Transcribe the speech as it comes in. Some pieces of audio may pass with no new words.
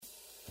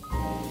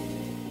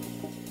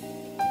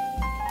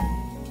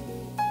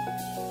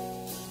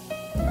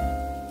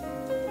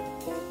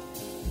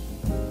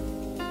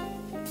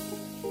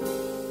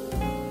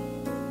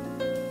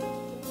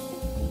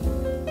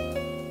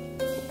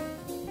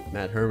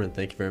Matt Herman,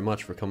 thank you very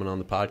much for coming on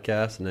the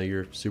podcast. I know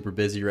you're super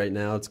busy right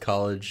now. It's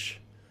college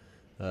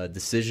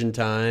decision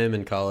time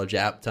and college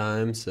app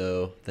time,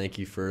 so thank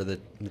you for the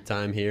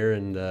time here,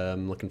 and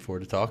I'm looking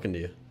forward to talking to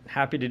you.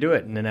 Happy to do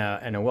it,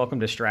 and a welcome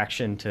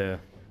distraction to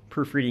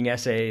proofreading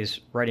essays,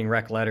 writing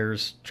rec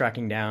letters,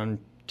 tracking down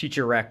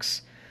teacher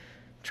recs,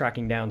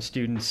 tracking down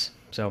students.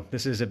 So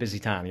this is a busy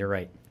time, you're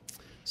right.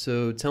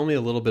 So tell me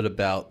a little bit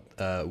about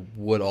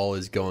what all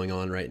is going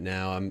on right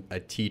now. I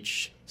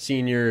teach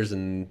seniors,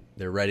 and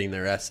they're writing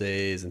their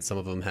essays, and some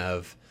of them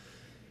have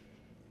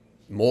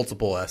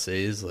multiple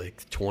essays,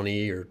 like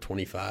 20 or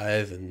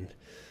 25, and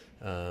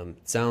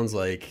it sounds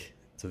like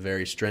it's a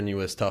very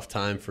strenuous, tough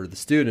time for the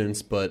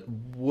students, but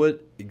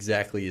what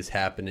exactly is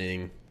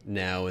happening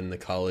now in the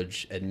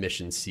college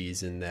admission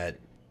season that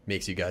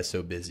makes you guys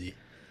so busy?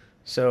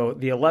 So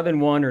the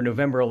 11/1 or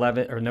November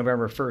 11th or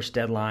November 1st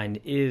deadline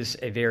is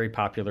a very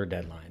popular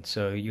deadline.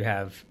 So you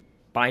have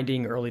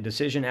binding early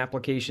decision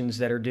applications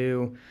that are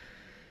due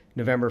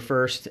November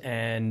 1st,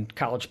 and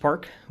College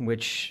Park,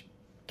 which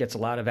gets a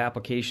lot of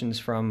applications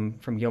from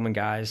Gilman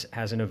guys,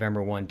 has a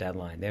November 1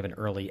 deadline. They have an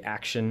early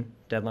action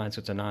deadline, so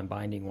it's a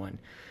non-binding one.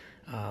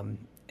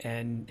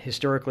 And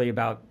historically,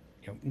 about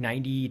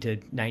 90 to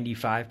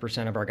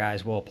 95% of our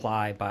guys will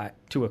apply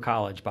to a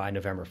college by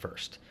November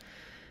 1st.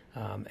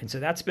 And so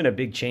that's been a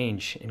big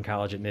change in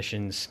college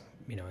admissions,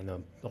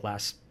 in the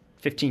last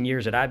 15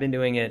 years that I've been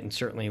doing it, and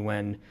certainly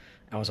when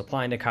I was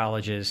applying to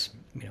colleges,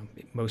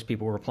 most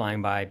people were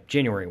applying by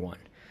January 1.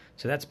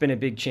 So that's been a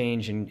big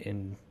change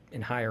in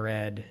higher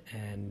ed,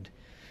 and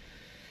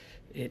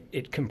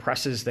it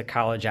compresses the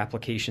college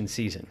application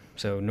season.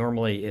 So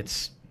normally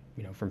it's,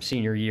 from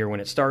senior year when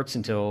it starts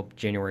until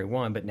January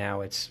 1, but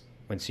now it's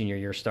when senior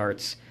year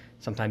starts,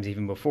 sometimes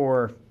even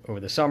before,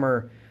 over the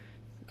summer.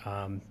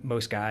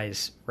 Most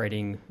guys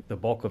writing the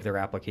bulk of their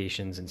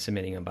applications and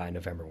submitting them by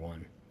November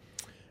 1.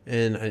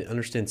 And I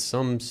understand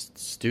some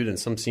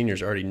students, some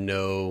seniors already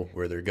know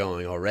where they're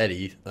going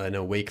already. I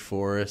know Wake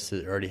Forest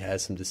already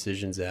has some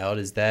decisions out.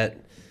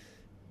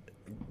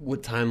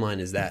 What timeline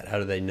is that? How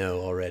do they know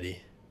already?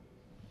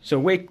 So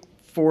Wake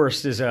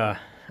Forest is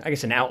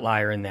an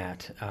outlier in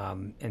that.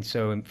 And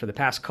so for the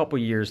past couple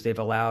of years, they've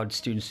allowed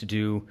students to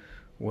do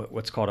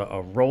what's called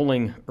a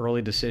rolling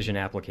early decision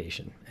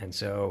application. And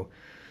so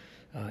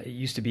it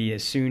used to be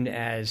as soon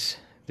as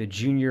the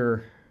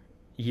junior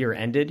year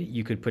ended,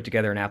 you could put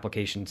together an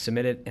application,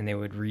 submit it, and they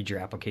would read your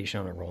application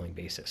on a rolling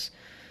basis.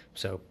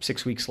 So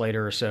 6 weeks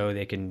later or so,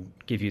 they can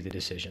give you the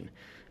decision.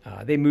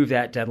 They moved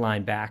that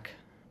deadline back.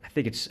 I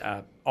think it's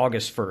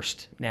August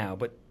 1st now,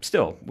 but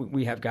still,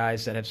 we have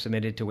guys that have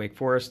submitted to Wake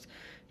Forest,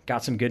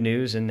 got some good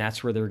news, and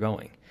that's where they're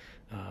going.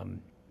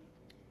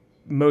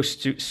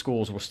 Most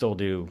schools will still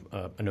do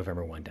a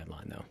November 1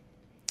 deadline, though.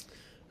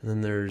 And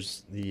then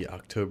there's the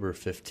October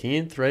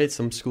 15th, right?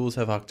 Some schools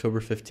have October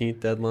 15th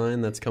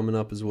deadline that's coming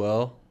up as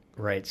well.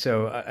 Right.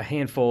 So a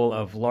handful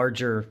of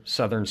larger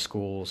southern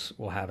schools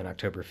will have an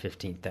October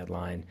 15th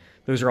deadline.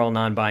 Those are all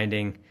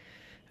non-binding.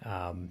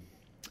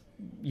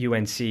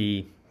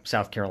 UNC,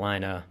 South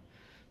Carolina,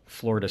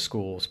 Florida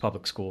schools,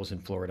 public schools in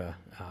Florida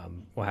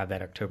will have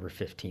that October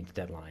 15th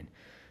deadline.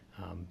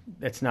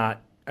 That's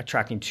not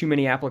attracting too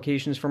many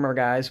applications from our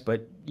guys,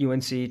 but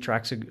UNC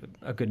tracks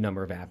a good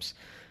number of apps.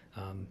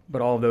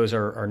 But all of those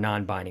are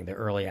non-binding. The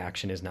early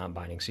action is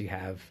non-binding. So you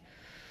have,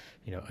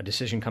 a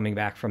decision coming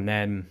back from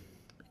them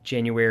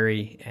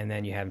January, and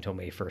then you have until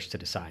May 1st to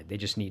decide. They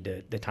just need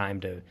the time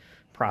to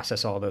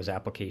process all those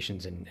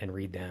applications and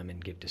read them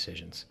and give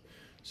decisions.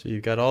 So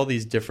you've got all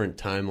these different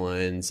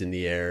timelines in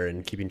the air,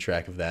 and keeping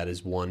track of that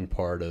is one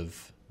part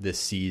of this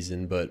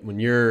season. But when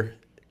you're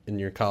in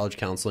your college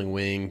counseling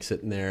wing,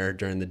 sitting there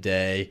during the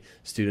day,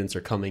 students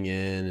are coming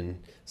in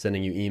and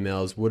sending you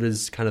emails, what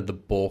is kind of the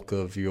bulk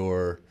of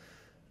your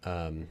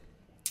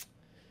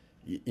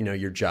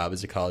your job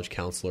as a college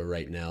counselor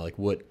right now? Like,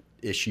 what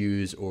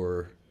issues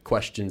or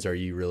questions are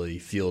you really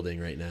fielding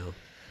right now?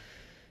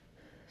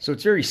 So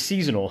it's very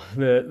seasonal,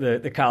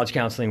 the college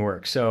counseling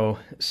work. So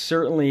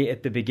certainly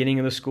at the beginning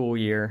of the school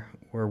year,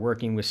 we're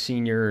working with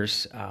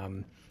seniors,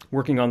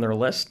 working on their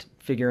list,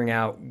 figuring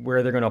out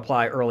where they're going to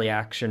apply early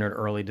action or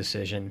early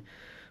decision.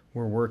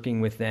 We're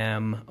working with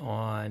them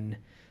on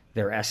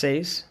their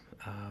essays.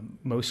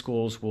 Most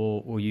schools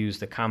will use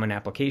the Common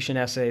Application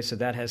Essay, so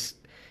that has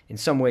in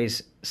some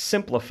ways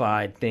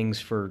simplified things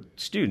for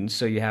students.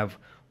 So you have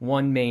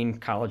one main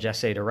college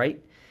essay to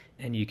write,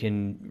 and you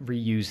can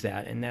reuse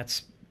that. And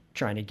that's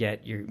trying to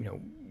get your,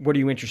 what are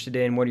you interested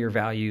in? What are your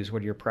values?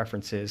 What are your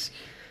preferences?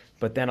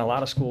 But then a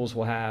lot of schools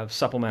will have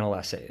supplemental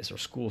essays or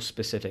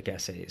school-specific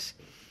essays.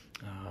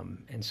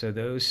 And so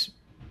those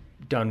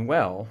done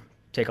well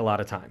take a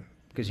lot of time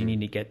because you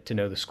need to get to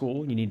know the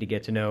school. You need to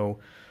get to know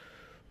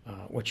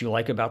what you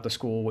like about the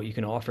school, what you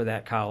can offer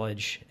that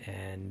college,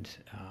 and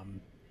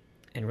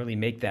really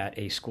make that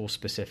a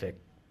school-specific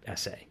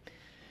essay.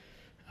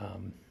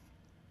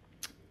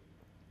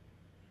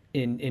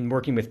 In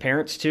working with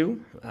parents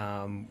too,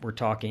 we're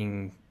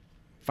talking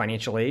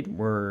financial aid.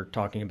 We're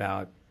talking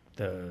about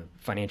the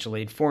financial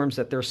aid forms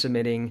that they're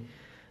submitting.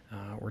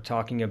 We're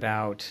talking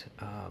about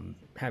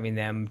having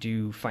them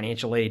do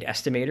financial aid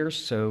estimators.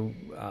 So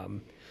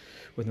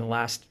within the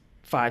last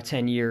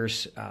 5-10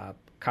 years,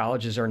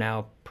 colleges are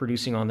now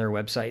producing on their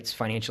websites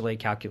financial aid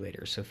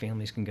calculators. So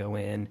families can go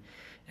in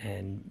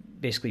and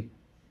basically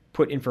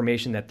put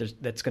information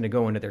that's going to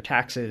go into their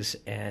taxes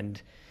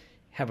and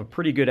have a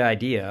pretty good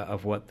idea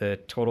of what the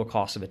total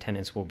cost of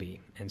attendance will be.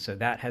 And so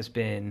that has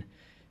been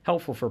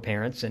helpful for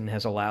parents and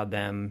has allowed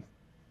them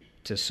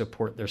to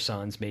support their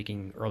sons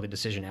making early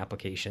decision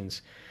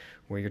applications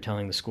where you're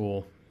telling the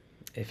school,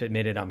 if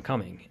admitted, I'm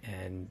coming.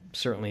 And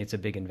certainly it's a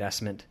big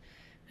investment.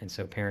 And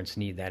so parents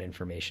need that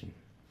information.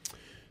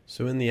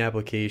 So in the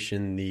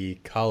application, the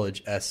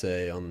college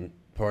essay on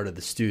part of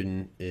the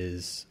student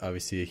is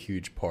obviously a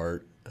huge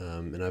part.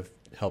 And I've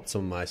helped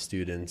some of my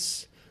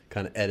students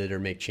kind of edit or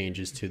make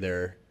changes to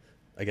their,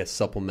 I guess,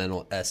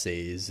 supplemental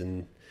essays.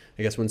 And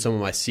I guess when some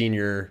of my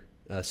senior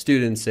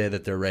students say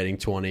that they're writing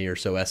 20 or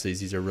so essays,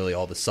 these are really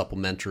all the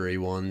supplementary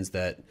ones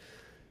that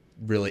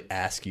really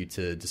ask you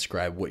to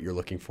describe what you're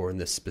looking for in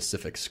this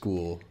specific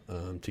school,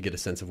 to get a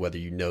sense of whether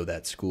you know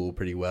that school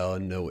pretty well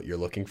and know what you're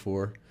looking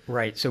for.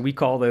 Right. So we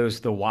call those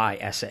the why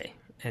essay.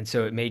 And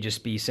so it may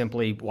just be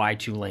simply why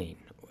Tulane?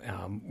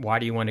 Why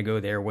do you want to go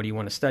there? What do you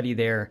want to study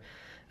there?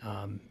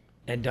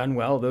 And done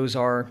well, those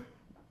are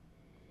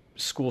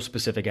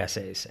school-specific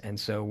essays. And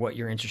so what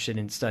you're interested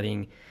in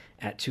studying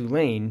at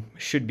Tulane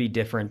should be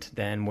different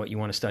than what you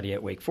want to study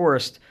at Wake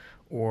Forest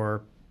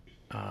or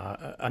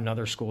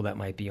another school that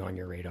might be on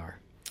your radar.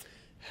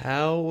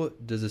 How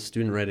does a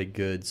student write a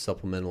good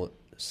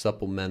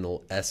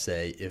supplemental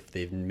essay if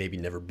they've maybe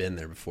never been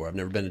there before? I've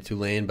never been to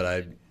Tulane, but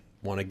I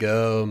want to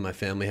go. My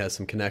family has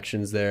some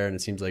connections there, and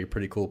it seems like a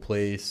pretty cool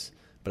place.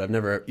 But I've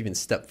never even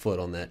stepped foot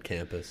on that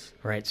campus.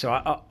 Right. So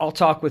I'll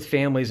talk with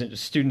families and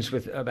students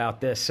about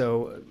this.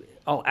 So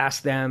I'll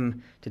ask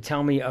them to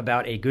tell me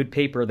about a good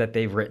paper that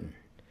they've written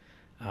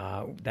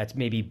that's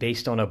maybe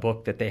based on a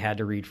book that they had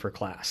to read for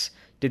class.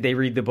 Did they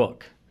read the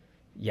book?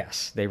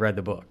 Yes, they read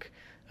the book.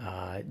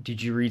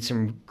 Did you read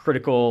some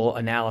critical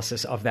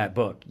analysis of that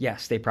book?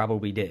 Yes, they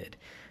probably did.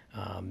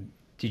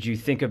 Did you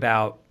think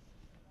about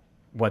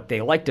what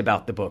they liked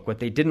about the book, what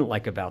they didn't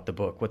like about the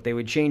book, what they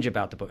would change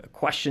about the book,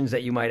 questions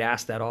that you might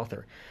ask that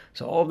author?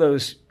 So all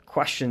those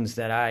questions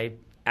that I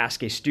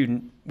ask a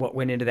student what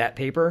went into that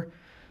paper,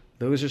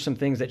 those are some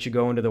things that should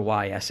go into the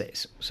why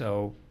essays.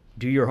 So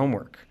do your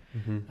homework.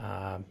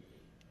 Mm-hmm.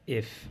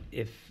 If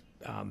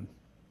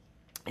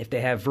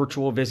they have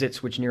virtual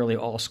visits, which nearly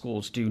all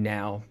schools do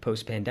now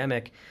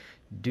post-pandemic,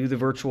 do the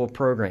virtual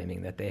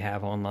programming that they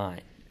have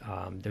online.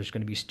 There's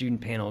going to be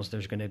student panels,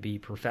 there's going to be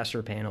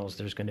professor panels,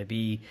 there's going to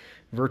be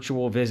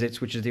virtual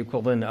visits, which is the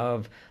equivalent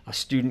of a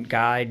student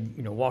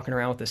guide, walking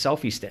around with a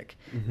selfie stick.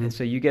 Mm-hmm. And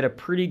so you get a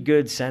pretty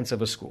good sense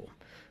of a school.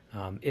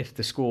 If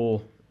the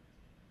school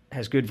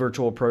has good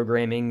virtual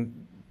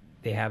programming,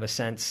 they have a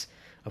sense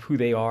of who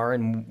they are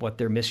and what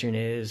their mission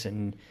is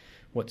and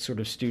what sort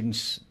of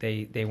students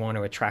they want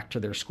to attract to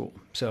their school.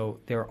 So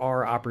there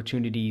are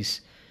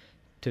opportunities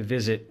to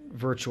visit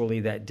virtually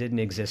that didn't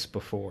exist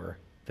before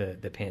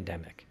the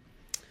pandemic.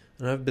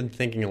 And I've been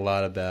thinking a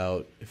lot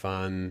about if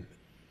I'm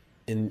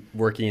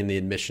working in the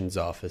admissions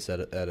office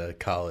at a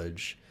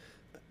college,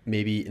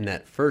 maybe in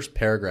that first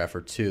paragraph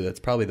or two,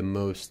 that's probably the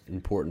most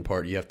important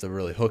part. You have to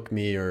really hook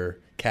me or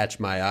catch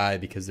my eye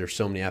because there's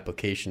so many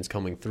applications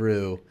coming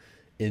through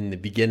in the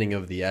beginning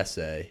of the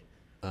essay.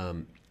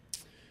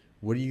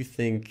 What do you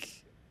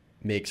think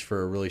makes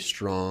for a really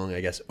strong, I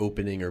guess,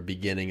 opening or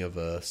beginning of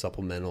a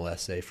supplemental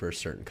essay for a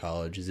certain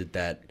college? Is it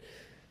that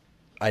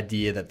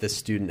idea that this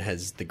student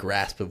has the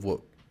grasp of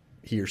what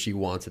he or she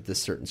wants at this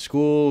certain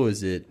school?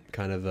 Is it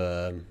kind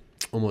of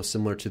almost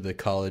similar to the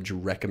college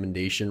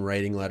recommendation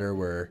writing letter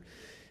where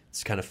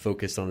it's kind of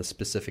focused on a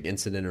specific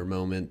incident or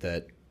moment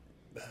that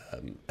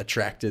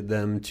attracted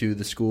them to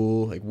the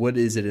school? Like, what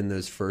is it in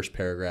those first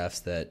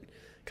paragraphs that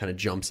kind of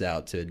jumps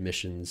out to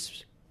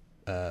admissions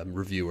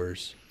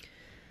reviewers?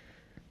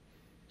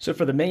 So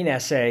for the main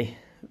essay,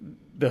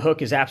 the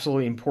hook is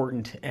absolutely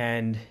important,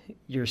 and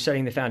you're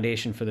setting the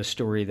foundation for the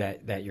story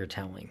that you're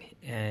telling.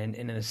 And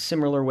in a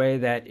similar way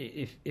that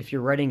if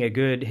you're writing a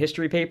good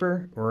history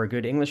paper or a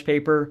good English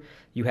paper,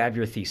 you have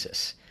your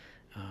thesis.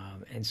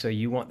 And so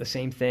you want the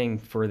same thing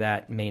for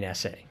that main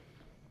essay.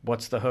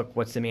 What's the hook?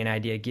 What's the main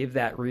idea? Give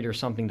that reader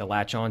something to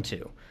latch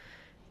onto.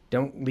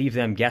 Don't leave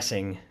them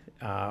guessing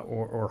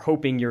or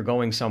hoping you're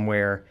going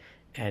somewhere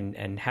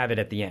and have it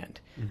at the end.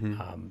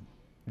 Mm-hmm.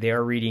 They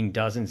are reading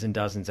dozens and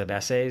dozens of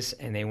essays,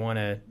 and they want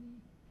to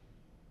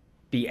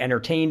be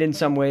entertained in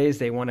some ways.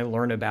 They want to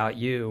learn about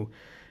you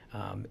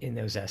in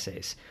those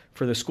essays.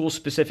 For the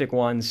school-specific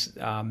ones,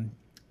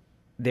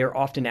 they're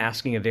often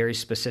asking a very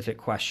specific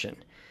question.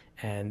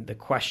 And the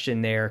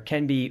question there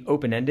can be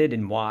open-ended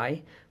and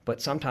why,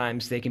 but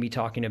sometimes they can be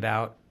talking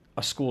about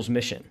a school's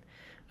mission.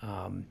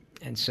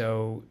 And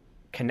so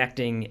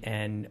connecting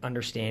and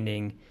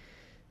understanding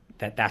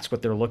that that's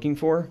what they're looking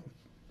for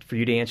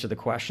you to answer the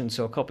question.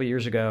 So a couple of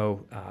years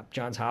ago,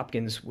 Johns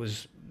Hopkins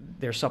was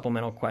their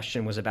supplemental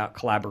question was about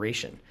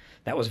collaboration.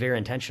 That was very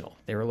intentional.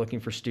 They were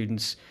looking for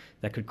students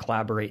that could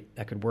collaborate,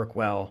 that could work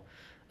well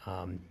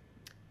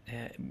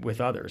with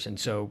others. And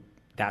so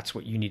that's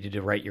what you needed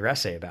to write your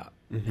essay about.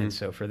 Mm-hmm. And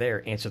so for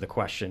there, answer the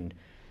question,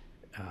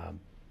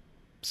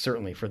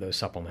 certainly for those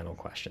supplemental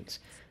questions.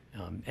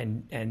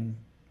 And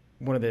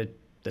one of the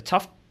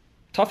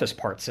toughest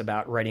parts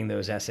about writing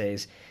those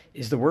essays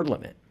is the word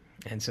limit.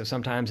 And so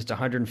sometimes it's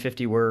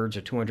 150 words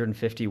or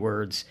 250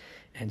 words.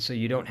 And so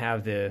you don't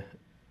have the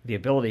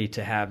ability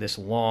to have this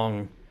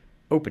long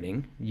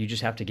opening. You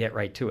just have to get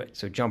right to it.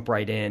 So jump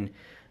right in.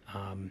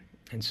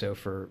 And so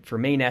for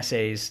main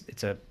essays,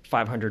 it's a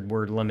 500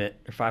 word limit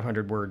or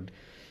 500 word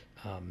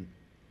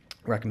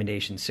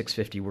recommendation,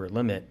 650 word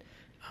limit.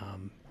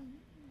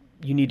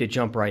 You need to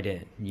jump right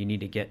in. You need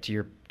to get to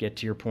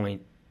your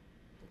point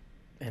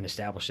and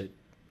establish it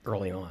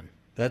early on.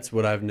 That's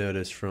what I've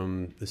noticed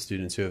from the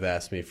students who have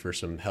asked me for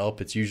some help.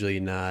 It's usually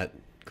not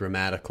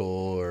grammatical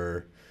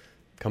or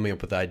coming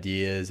up with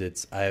ideas.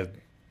 It's, I have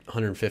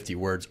 150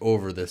 words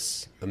over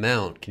this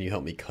amount. Can you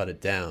help me cut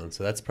it down?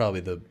 So that's probably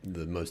the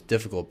most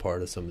difficult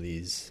part of some of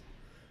these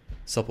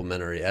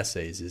supplementary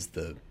essays is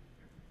the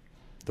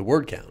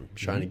word count,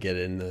 trying to get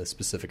it in the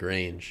specific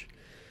range.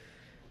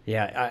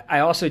 Yeah, I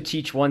also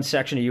teach one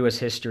section of U.S.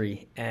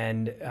 history,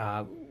 and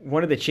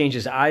one of the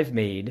changes I've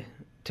made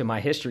to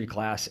my history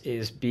class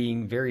is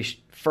being very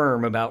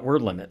firm about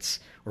word limits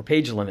or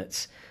page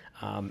limits.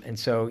 And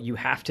so you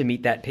have to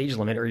meet that page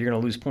limit or you're going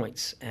to lose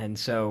points. And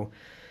so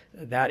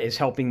that is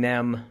helping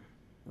them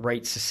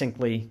write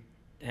succinctly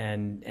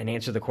and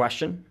answer the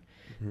question.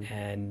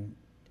 Mm-hmm.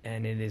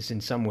 And it is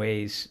in some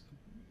ways,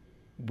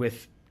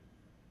 with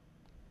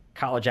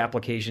college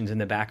applications in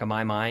the back of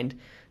my mind,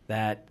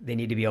 that they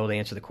need to be able to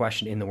answer the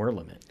question in the word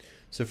limit.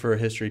 So for a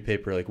history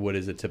paper, like what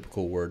is a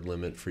typical word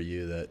limit for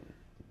you that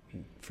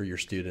for your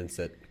students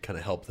that kind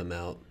of help them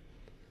out?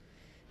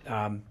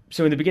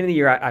 So in the beginning of the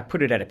year, I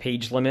put it at a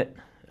page limit.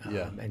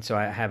 Yeah. And so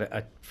I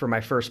have for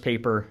my first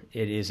paper,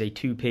 it is a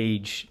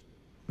 2-page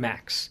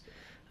max.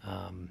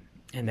 And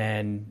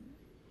then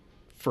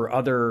for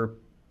other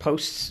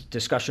posts,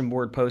 discussion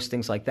board posts,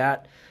 things like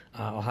that,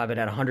 I'll have it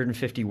at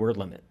 150 word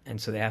limit. And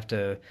so they have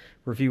to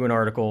review an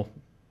article,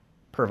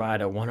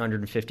 provide a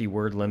 150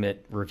 word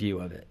limit review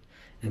of it.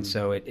 And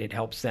so it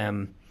helps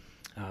them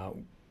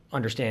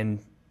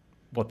understand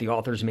what the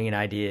author's main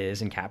idea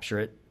is and capture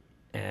it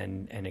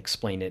and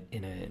explain it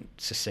in a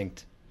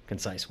succinct,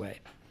 concise way.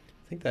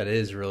 I think that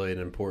is really an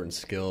important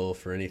skill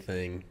for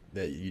anything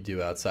that you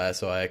do outside.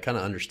 So I kind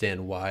of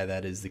understand why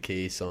that is the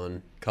case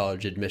on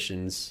college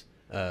admissions,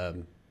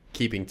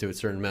 keeping to a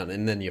certain amount.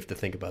 And then you have to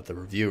think about the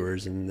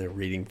reviewers, and they're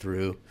reading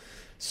through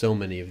so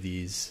many of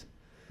these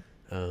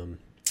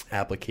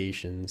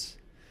applications.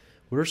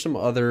 What are some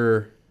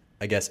other,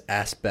 I guess,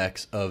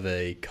 aspects of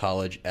a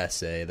college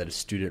essay that a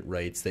student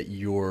writes that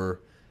you're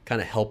kind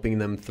of helping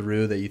them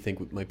through that you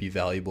think might be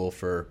valuable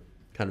for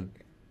kind of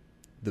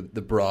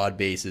the broad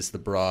basis, the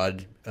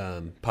broad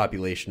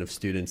population of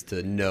students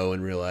to know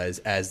and realize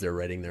as they're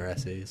writing their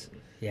essays?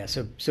 Yeah,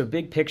 so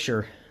big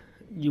picture,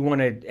 you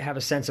want to have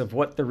a sense of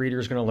what the reader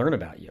is going to learn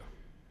about you.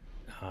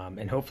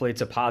 And hopefully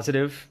it's a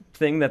positive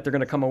thing that they're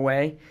going to come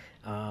away.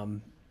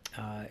 And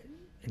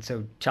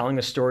so telling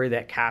a story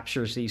that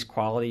captures these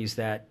qualities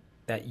that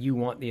you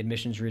want the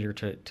admissions reader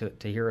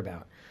to hear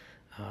about.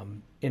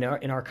 In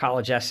our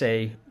college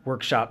essay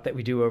workshop that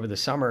we do over the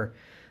summer,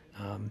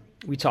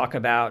 we talk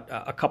about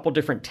a couple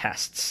different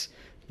tests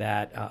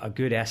that a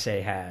good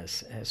essay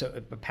has, so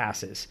it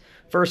passes.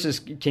 First is,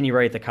 can you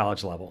write at the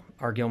college level?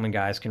 Our Gilman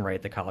guys can write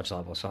at the college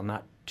level, so I'm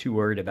not too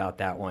worried about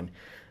that one.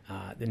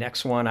 The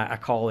next one, I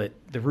call it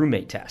the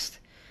roommate test.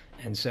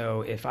 And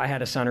so if I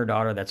had a son or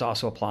daughter that's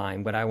also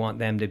applying, but I want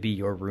them to be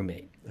your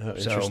roommate. Oh,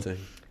 interesting.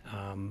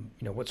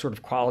 So, what sort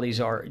of qualities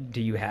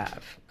do you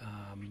have?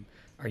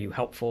 Are you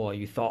helpful? Are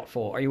you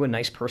thoughtful? Are you a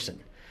nice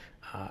person?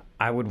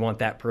 I would want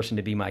that person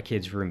to be my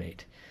kid's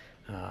roommate.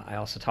 I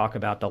also talk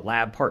about the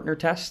lab partner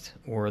test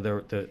or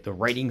the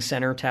writing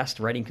center test,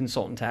 writing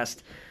consultant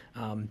test.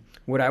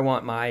 Would I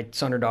want my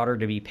son or daughter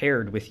to be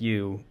paired with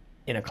you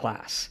in a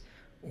class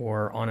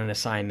or on an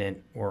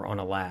assignment or on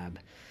a lab?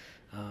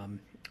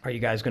 Are you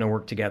guys going to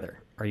work together?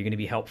 Are you going to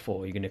be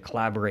helpful? Are you going to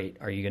collaborate?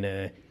 Are you going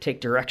to take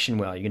direction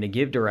well? Are you going to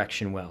give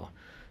direction well?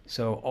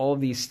 So all of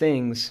these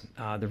things,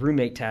 the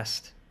roommate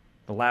test,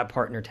 the lab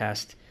partner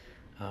test,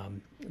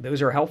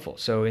 those are helpful.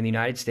 So in the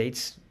United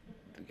States,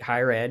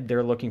 higher ed,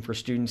 they're looking for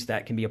students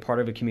that can be a part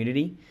of a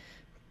community,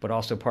 but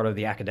also part of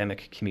the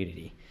academic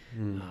community.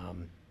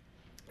 And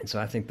so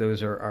I think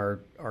those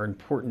are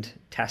important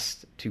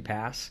tests to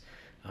pass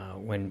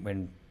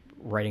when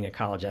writing a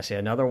college essay.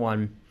 Another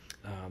one,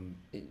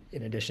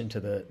 in addition to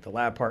the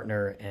lab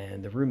partner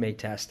and the roommate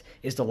test,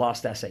 is the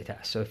lost essay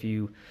test. So if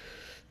you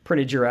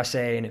printed your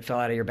essay and it fell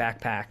out of your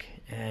backpack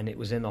and it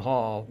was in the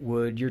hall,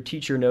 would your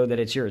teacher know that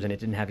it's yours and it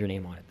didn't have your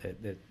name on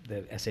it?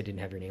 The essay didn't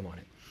have your name on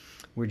it.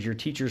 Would your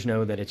teachers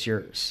know that it's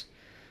yours?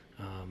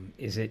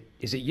 Is it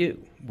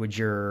you? Would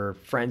your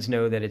friends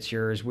know that it's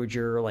yours? Would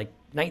your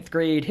ninth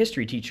grade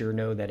history teacher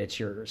know that it's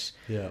yours?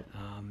 Yeah.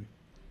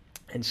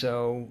 And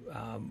so,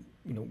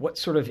 what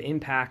sort of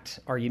impact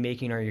are you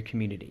making on your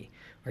community?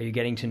 Are you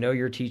getting to know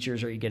your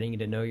teachers? Are you getting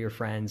to know your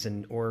friends?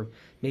 Or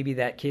maybe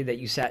that kid that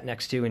you sat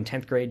next to in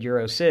 10th grade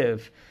Euro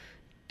Civ,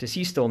 does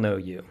he still know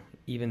you,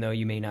 even though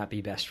you may not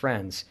be best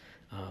friends?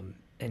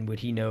 And would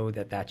he know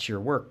that that's your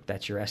work,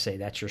 that's your essay,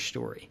 that's your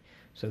story?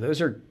 So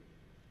those are,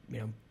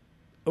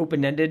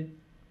 open-ended,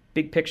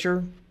 big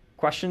picture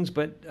questions,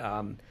 but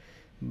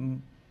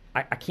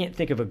I can't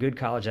think of a good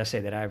college essay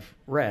that I've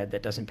read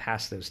that doesn't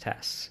pass those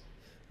tests.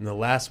 And the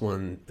last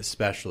one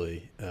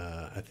especially,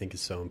 I think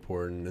is so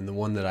important. And the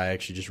one that I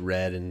actually just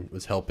read and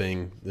was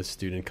helping the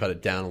student cut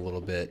it down a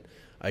little bit,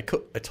 I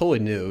totally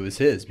knew it was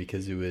his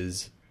because it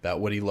was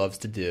about what he loves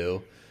to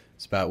do.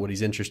 It's about what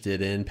he's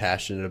interested in,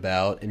 passionate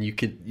about, and you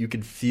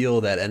could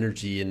feel that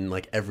energy in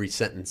like every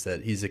sentence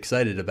that he's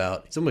excited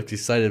about. He's almost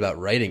excited about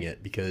writing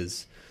it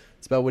because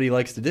it's about what he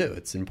likes to do.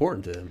 It's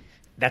important to him.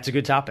 That's a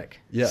good topic.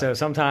 Yeah. So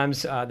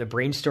sometimes the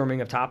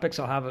brainstorming of topics,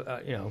 I'll have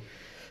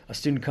a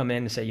student come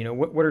in and say,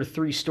 what are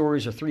 3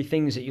 stories or 3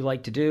 things that you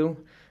like to do?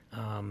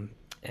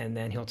 And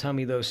then he'll tell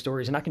me those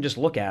stories, and I can just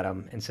look at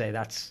them and say,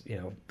 that's,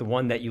 the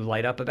one that you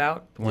light up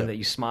about, the one that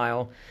you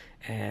smile,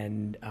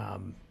 and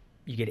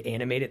you get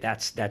animated.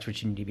 That's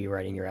what you need to be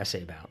writing your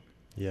essay about.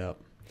 Yeah.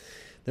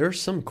 There are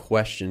some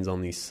questions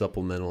on these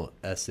supplemental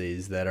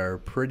essays that are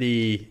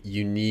pretty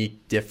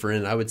unique,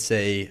 different, I would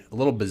say a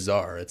little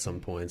bizarre at some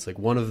points. Like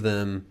one of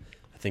them,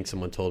 I think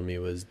someone told me,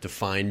 was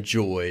define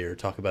joy or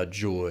talk about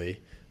joy,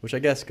 which I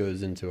guess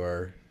goes into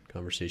our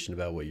conversation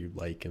about what you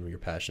like and what you're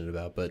passionate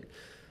about. But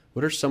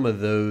what are some of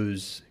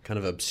those kind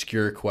of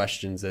obscure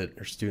questions that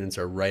our students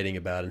are writing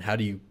about, and how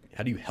do you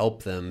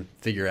help them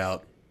figure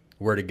out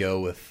where to go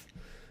with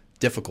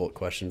difficult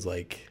questions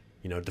like,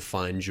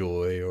 define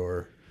joy,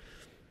 or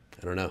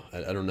I don't know.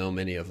 I don't know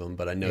many of them,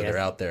 but I know they're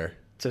out there.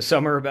 So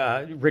some are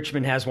about,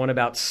 Richmond has one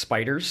about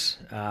spiders.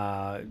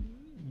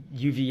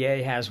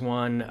 UVA has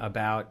one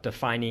about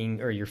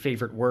defining or your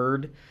favorite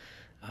word.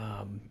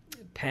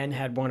 Penn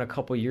had one a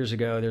couple years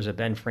ago. There's a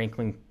Ben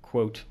Franklin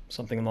quote,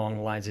 something along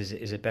the lines,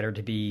 is it better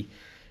to be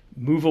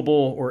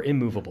movable or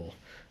immovable?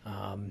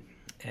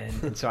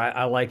 And so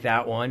I like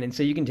that one. And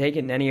so you can take it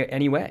in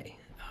any way.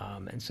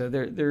 And so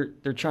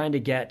they're trying to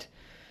get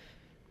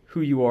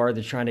who you are.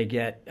 They're trying to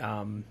get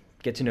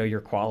to know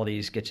your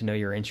qualities, get to know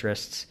your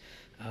interests.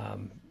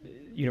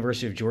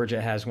 University of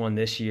Georgia has one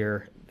this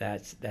year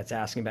that's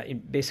asking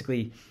about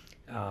basically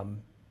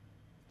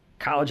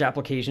college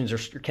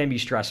applications can be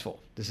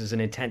stressful. This is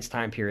an intense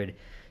time period.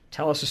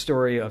 Tell us a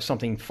story of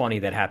something funny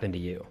that happened to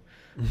you.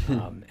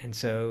 And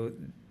so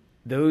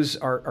those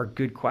are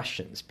good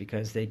questions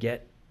because they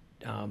get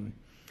to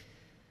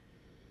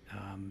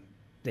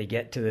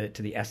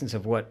the essence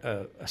of what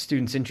a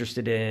student's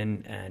interested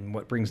in and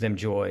what brings them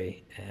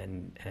joy,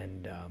 and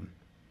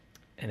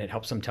it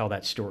helps them tell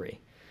that story.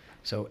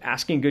 So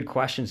asking good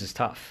questions is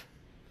tough.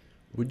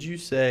 Would you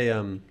say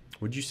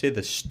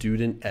the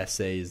student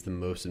essay is the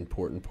most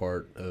important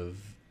part of?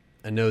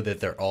 I know that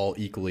they're all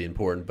equally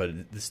important,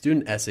 but the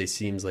student essay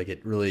seems like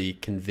it really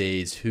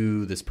conveys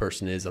who this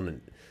person is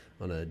on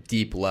a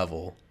deep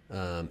level.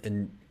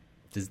 And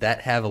does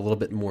that have a little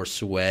bit more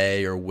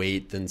sway or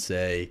weight than,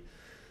 say,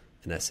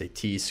 an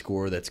SAT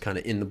score that's kind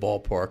of in the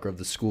ballpark of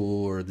the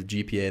school, or the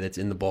GPA that's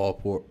in the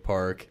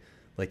ballpark?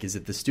 Like, is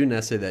it the student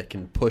essay that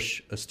can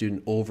push a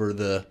student over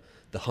the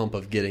hump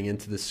of getting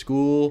into the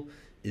school?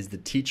 Is the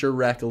teacher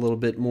rec a little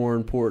bit more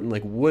important?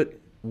 Like,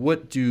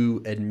 what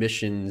do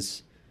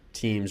admissions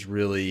teams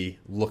really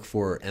look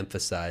for or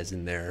emphasize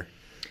in their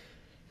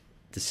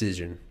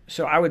decision?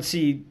 So I would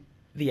see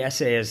the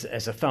essay as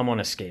a thumb on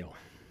a scale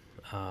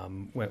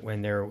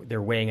when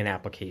they're weighing an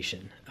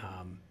application.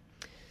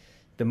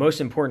 The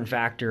most important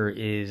factor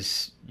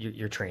is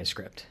your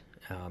transcript.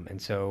 And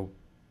so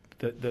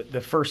the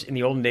first, in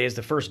the olden days,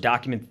 the first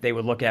document that they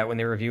would look at when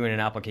they were reviewing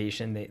an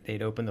application,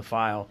 they'd open the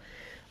file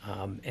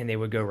and they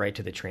would go right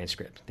to the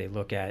transcript. They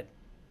look at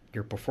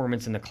your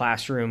performance in the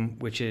classroom,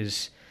 which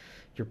is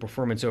your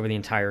performance over the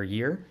entire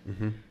year.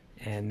 Mm-hmm.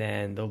 And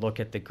then they'll look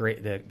at the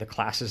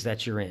classes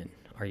that you're in.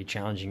 Are you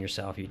challenging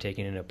yourself? Are you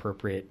taking an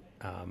appropriate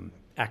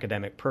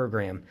academic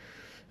program?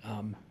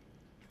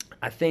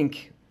 I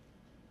think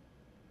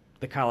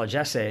the college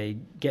essay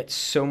gets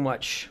so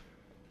much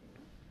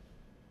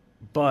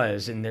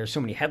buzz and there's so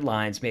many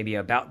headlines maybe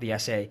about the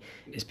essay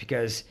is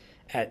because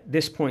at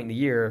this point in the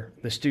year,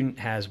 the student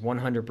has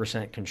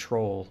 100%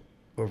 control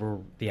over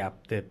the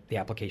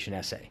application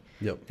essay.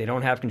 Yep. They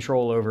don't have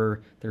control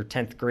over their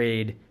 10th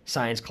grade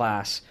science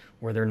class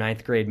or their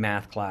 9th grade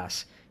math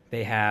class.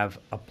 They have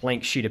a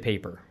blank sheet of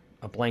paper,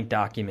 a blank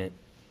document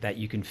that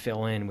you can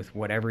fill in with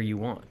whatever you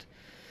want.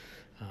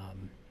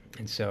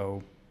 And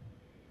so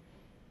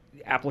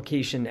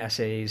application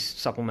essays,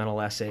 supplemental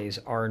essays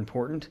are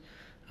important.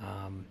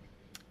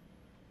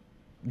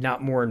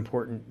 Not more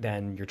important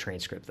than your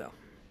transcript, though.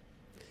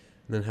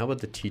 And then how about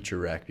the teacher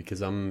rec?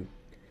 Because I'm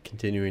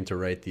continuing to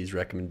write these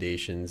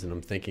recommendations, and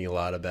I'm thinking a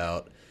lot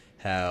about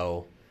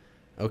how,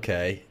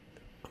 okay,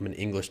 I'm an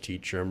English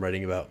teacher. I'm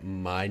writing about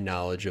my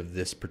knowledge of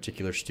this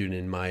particular student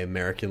in my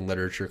American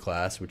literature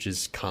class, which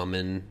is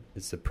common.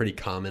 It's a pretty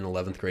common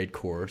 11th grade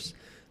course.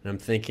 And I'm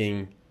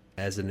thinking,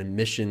 as an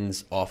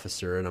admissions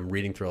officer, and I'm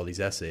reading through all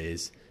these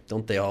essays,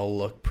 don't they all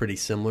look pretty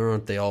similar?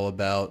 Aren't they all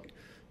about,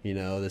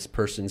 this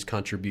person's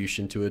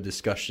contribution to a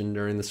discussion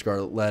during the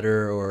Scarlet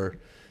Letter or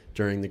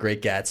during the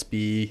Great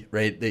Gatsby,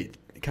 right?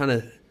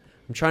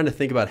 I'm trying to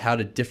think about how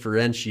to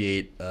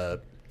differentiate a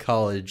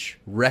college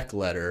rec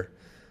letter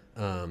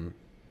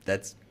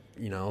that's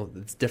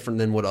different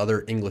than what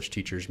other English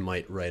teachers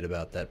might write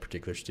about that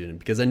particular student.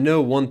 Because I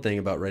know one thing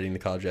about writing the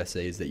college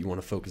essay is that you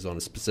want to focus on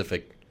a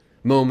specific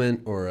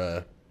moment or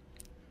a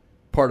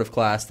part of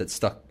class that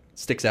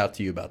sticks out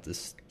to you about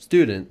this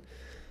student.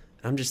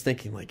 I'm just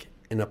thinking, like,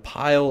 in a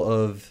pile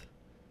of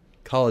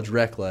college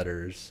rec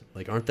letters,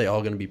 like, aren't they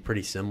all going to be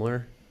pretty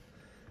similar?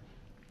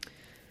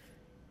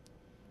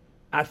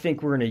 I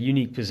think we're in a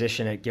unique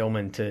position at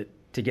Gilman to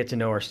get to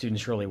know our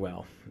students really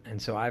well.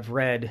 And so I've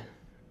read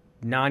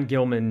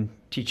non-Gilman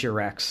teacher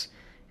recs,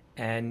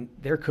 and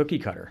they're cookie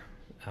cutter.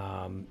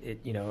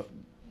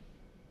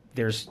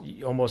 There's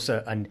almost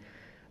a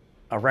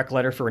rec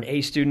letter for an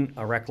A student,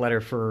 a rec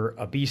letter for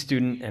a B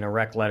student, and a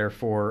rec letter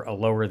for a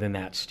lower than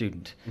that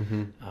student.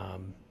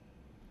 Mm-hmm.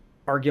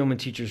 Our Gilman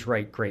teachers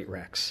write great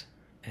recs,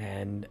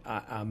 and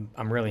I'm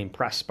really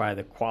impressed by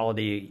the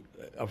quality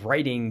of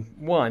writing,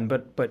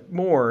 but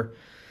more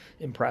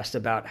impressed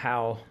about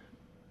how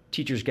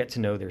teachers get to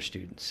know their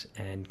students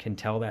and can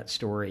tell that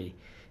story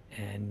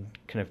and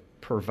kind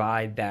of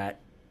provide that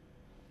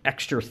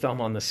extra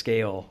thumb on the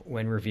scale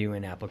when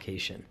reviewing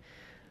application.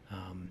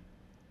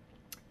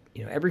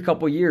 Every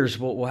couple of years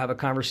we'll have a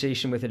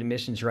conversation with an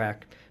admissions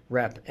rep,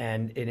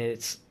 and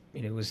it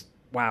was,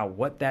 wow,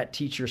 what that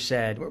teacher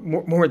said,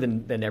 more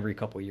than every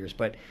couple of years,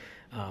 but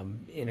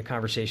in a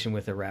conversation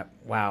with a rep,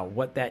 wow,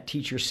 what that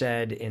teacher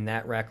said in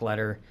that rec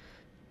letter,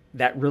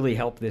 that really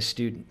helped this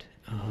student.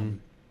 Mm-hmm.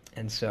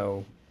 And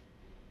so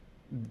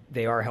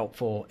they are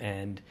helpful,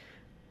 and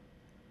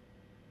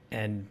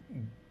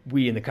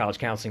we in the college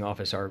counseling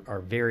office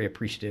are very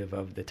appreciative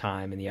of the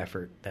time and the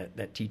effort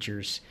that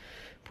teachers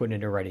put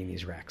into writing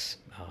these recs.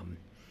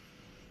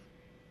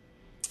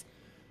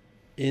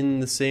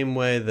 In the same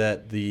way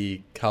that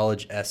the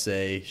college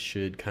essay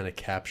should kind of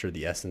capture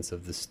the essence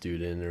of the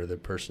student or their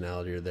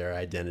personality or their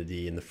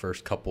identity in the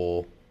first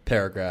couple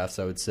paragraphs,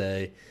 I would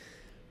say,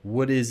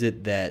 what is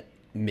it that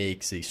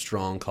makes a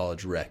strong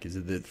college rec? Is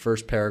it the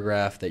first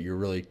paragraph that you're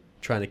really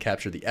trying to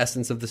capture the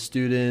essence of the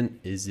student?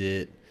 Is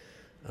it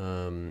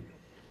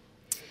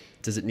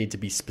does it need to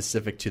be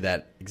specific to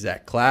that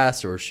exact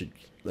class, or should,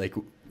 like,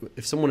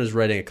 if someone is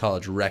writing a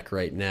college rec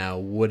right now,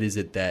 what is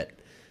it that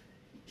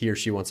he or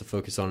she wants to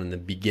focus on in the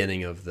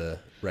beginning of the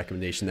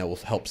recommendation that will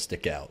help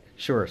stick out?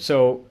 Sure.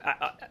 So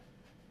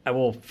I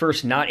will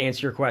first not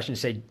answer your question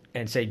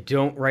and say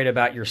don't write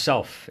about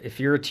yourself. If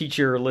you're a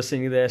teacher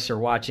listening to this or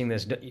watching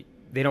this,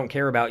 they don't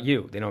care about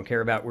you. They don't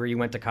care about where you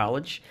went to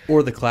college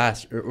or the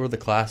class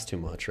too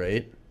much,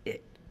 right?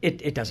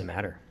 It doesn't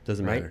matter.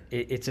 Doesn't matter.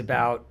 It's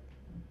about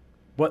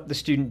what the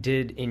student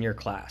did in your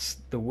class,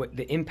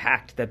 the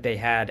impact that they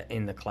had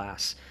in the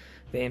class,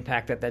 the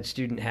impact that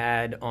student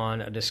had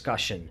on a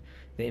discussion,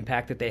 the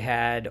impact that they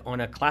had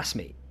on a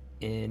classmate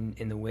in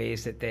the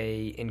ways that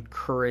they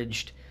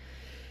encouraged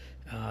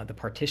the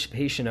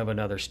participation of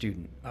another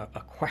student,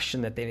 a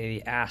question that they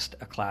maybe asked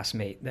a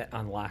classmate that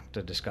unlocked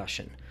a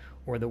discussion,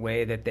 or the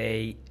way that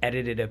they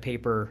edited a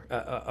paper,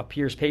 a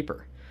peer's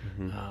paper.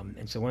 Mm-hmm.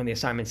 And so one of the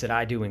assignments that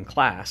I do in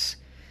class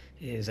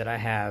is that I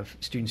have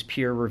students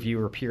peer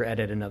review or peer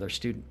edit another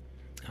student.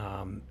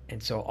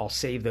 And so I'll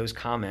save those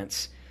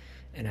comments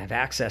and have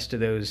access to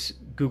those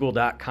Google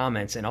Doc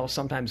comments, and I'll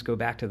sometimes go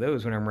back to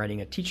those when I'm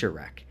writing a teacher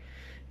rec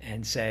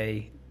and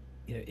say,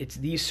 it's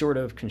these sort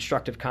of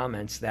constructive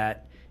comments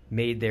that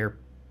made their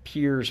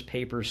peers'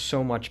 papers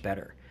so much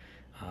better.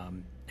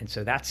 And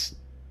so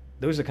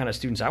those are the kind of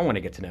students I want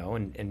to get to know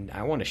and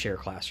I want to share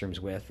classrooms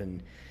with,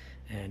 and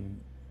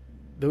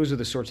those are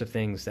the sorts of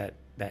things that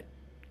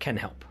can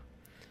help.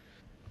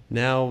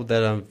 Now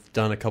that I've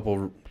done a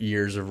couple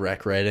years of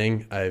rec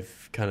writing,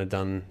 I've kind of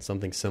done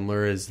something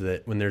similar, is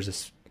that when there's a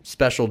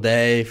special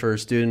day for a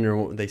student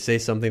or they say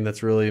something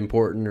that's really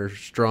important or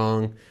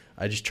strong,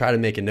 I just try to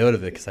make a note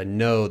of it, because I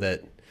know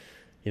that,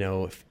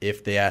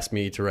 if they ask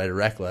me to write a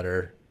rec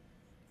letter,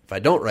 if I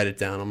don't write it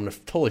down, I'm going to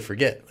totally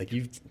forget. Like,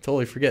 you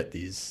totally forget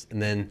these. And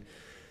then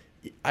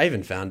I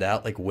even found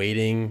out, like,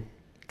 waiting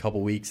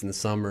couple weeks in the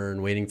summer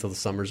and waiting till the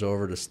summer's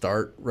over to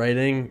start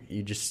writing,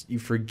 you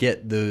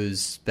forget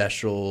those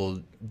special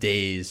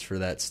days for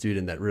that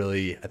student that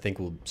really, I think,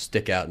 will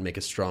stick out and make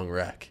a strong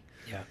rec.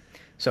 Yeah.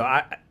 So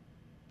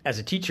as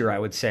a teacher, I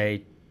would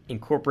say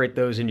incorporate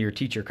those into your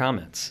teacher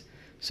comments.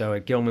 So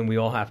at Gilman, we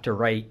all have to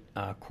write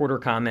quarter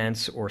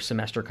comments or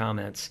semester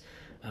comments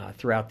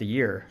throughout the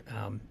year.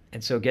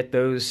 And so get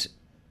those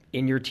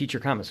in your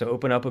teacher comments. So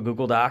open up a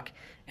Google Doc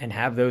and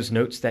have those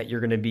notes that you're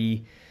going to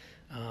be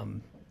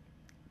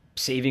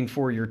saving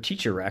for your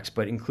teacher recs,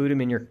 but include them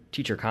in your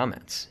teacher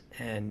comments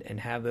and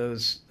have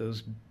those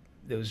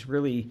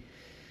really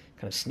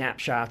kind of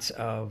snapshots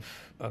of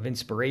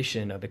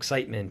inspiration, of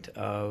excitement,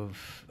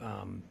 of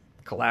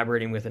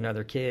collaborating with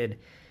another kid.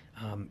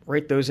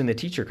 Write those in the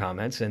teacher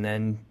comments, and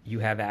then you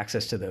have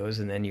access to those.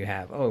 And then you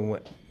have,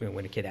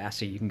 when a kid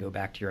asks you can go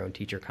back to your own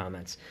teacher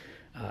comments.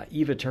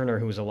 Eva Turner,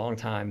 who was a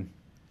longtime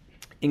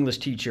English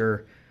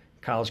teacher,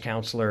 college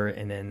counselor,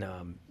 and then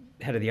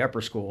head of the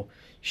upper school,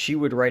 she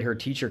would write her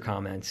teacher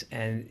comments,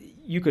 and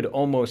you could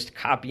almost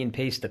copy and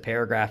paste the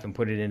paragraph and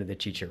put it into the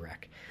teacher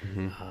rec.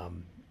 Mm-hmm.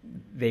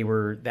 They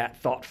were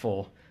that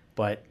thoughtful,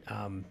 but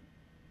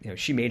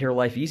she made her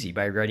life easy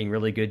by writing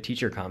really good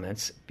teacher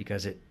comments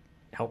because it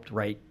helped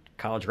write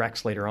college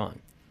recs later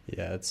on.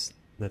 Yeah, that's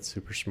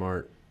super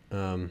smart.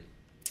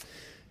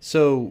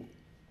 So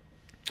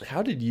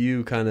how did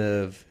you kind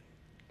of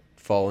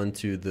fall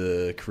into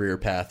the career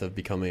path of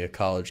becoming a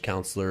college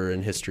counselor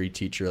and history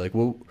teacher? Like,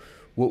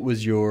 what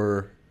was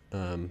your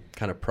kind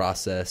of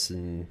process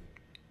and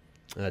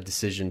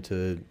decision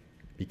to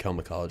become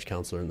a college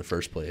counselor in the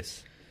first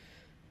place?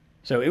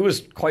 So it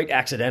was quite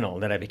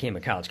accidental that I became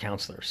a college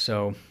counselor.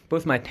 So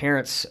both my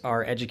parents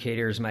are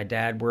educators. My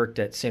dad worked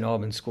at St.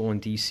 Albans School in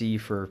D.C.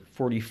 for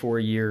 44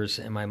 years,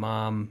 and my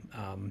mom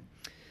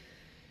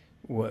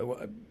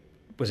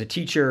was a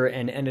teacher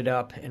and ended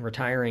up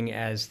retiring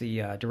as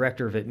the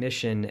director of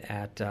admission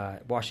at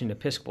Washington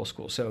Episcopal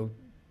School. So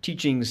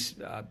teaching's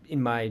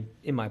in my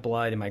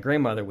blood, and my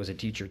grandmother was a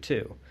teacher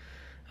too.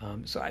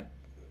 So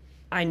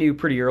I knew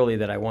pretty early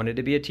that I wanted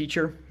to be a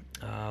teacher.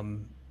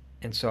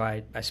 And so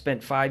I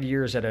spent 5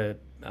 years at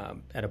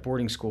a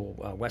boarding school,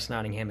 West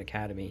Nottingham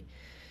Academy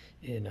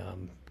in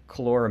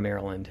Calora,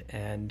 Maryland.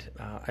 And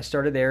I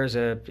started there as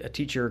a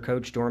teacher,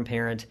 coach, dorm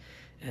parent.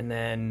 And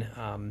then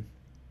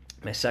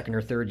my second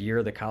or third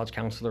year, the college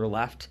counselor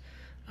left.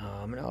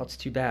 It's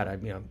too bad.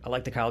 I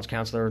like the college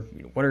counselor.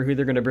 Wonder who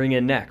they're going to bring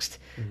in next.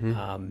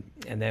 Mm-hmm.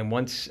 And then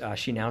once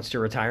she announced her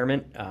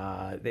retirement,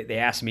 they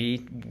asked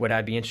me would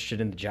I be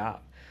interested in the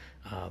job.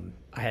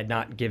 I had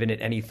not given it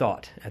any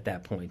thought at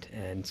that point.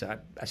 And so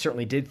I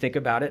certainly did think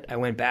about it. I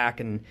went back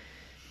and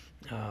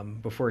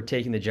before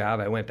taking the job,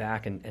 I went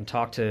back and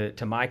talked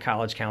to my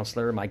college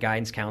counselor, my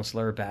guidance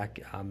counselor back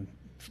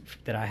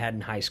that I had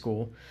in high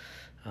school.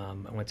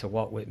 I went to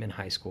Walt Whitman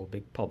High School,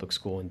 big public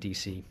school in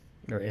D.C.,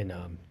 or in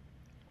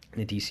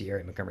the D.C.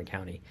 area, Montgomery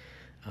County.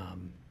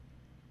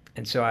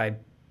 And so I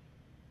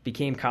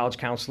became college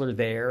counselor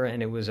there,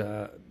 and it was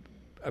a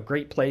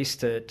great place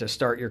to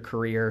start your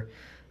career.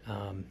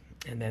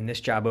 And then this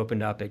job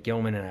opened up at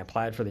Gilman, and I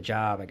applied for the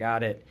job. I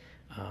got it.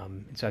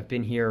 And so I've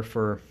been here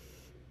for,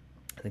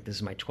 I think this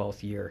is my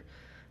 12th year.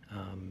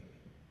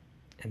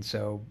 And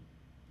so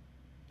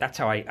that's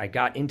how I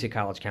got into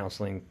college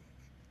counseling,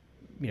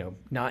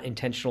 not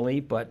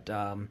intentionally, but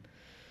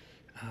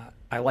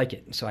I like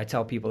it. So I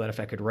tell people that if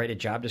I could write a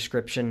job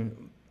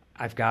description,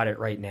 I've got it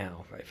right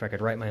now. If I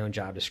could write my own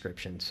job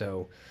description.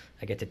 So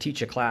I get to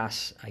teach a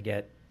class, I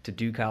get to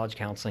do college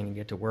counseling, and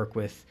get to work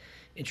with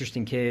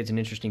interesting kids and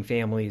interesting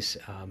families.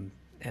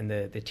 And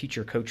the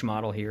teacher-coach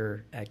model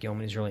here at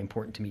Gilman is really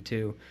important to me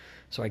too.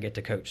 So I get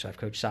to coach. So I've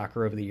coached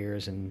soccer over the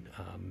years and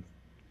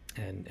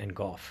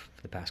golf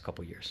for the past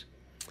couple of years.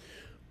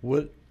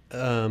 What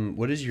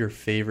is your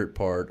favorite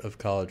part of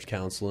college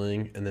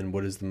counseling, and then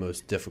what is the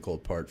most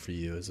difficult part for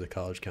you as a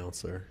college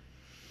counselor?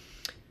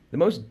 The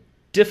most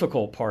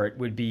difficult part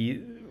would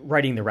be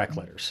writing the rec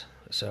letters.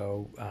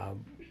 So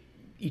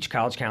each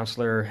college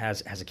counselor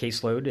has a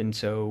caseload, and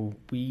so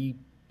we,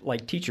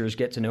 like teachers,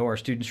 get to know our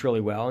students really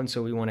well, and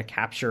so we want to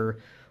capture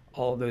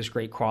all of those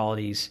great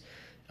qualities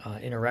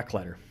in a rec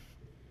letter.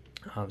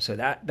 So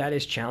that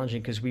is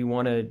challenging because we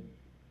want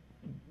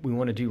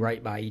to do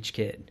right by each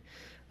kid.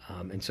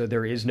 And so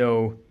there is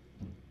no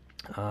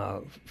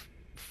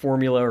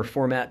formula or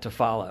format to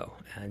follow.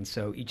 And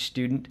so each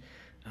student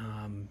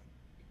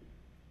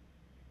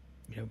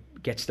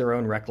gets their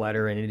own rec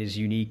letter, and it is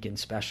unique and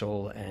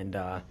special, and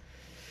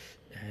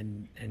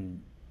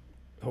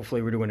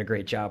hopefully we're doing a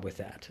great job with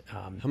that.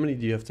 How many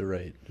do you have to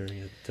write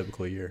during a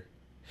typical year?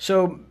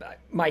 So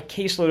my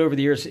caseload over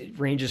the years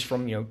ranges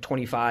from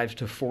 25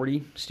 to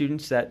 40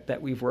 students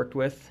that we've worked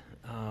with.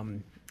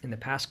 In the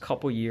past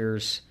couple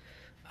years,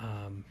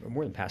 or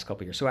more than the past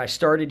couple years. So I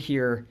started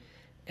here,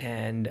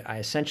 and I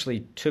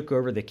essentially took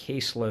over the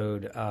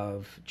caseload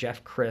of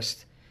Jeff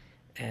Christ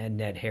and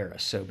Ned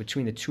Harris. So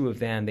between the two of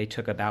them, they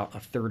took about a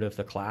third of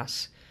the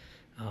class.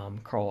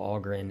 Carl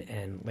Algren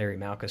and Larry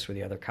Malkus were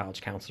the other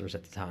college counselors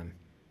at the time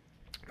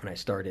when I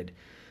started.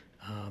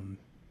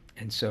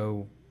 And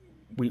so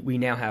we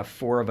now have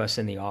four of us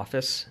in the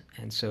office.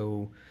 And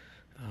so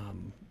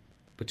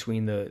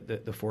between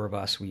the four of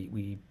us,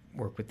 we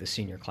work with the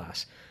senior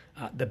class.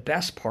 The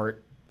best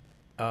part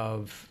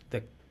of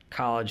the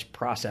college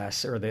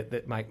process, or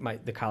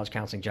the college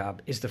counseling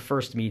job, is the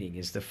first meeting,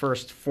 is the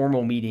first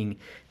formal meeting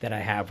that I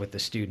have with the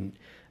student,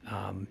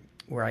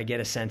 where I get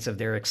a sense of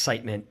their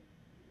excitement,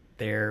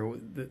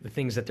 the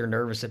things that they're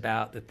nervous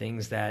about, the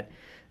things that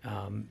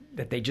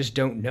they just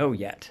don't know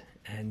yet.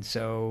 And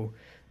so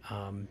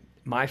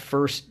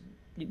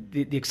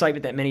the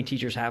excitement that many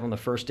teachers have on the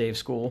first day of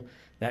school,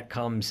 that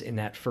comes in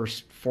that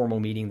first formal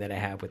meeting that I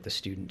have with the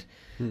student,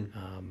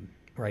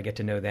 where I get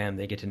to know them,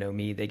 they get to know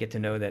me, they get to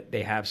know that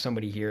they have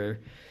somebody here,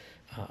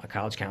 a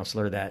college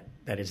counselor that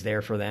is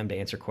there for them to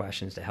answer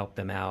questions, to help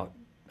them out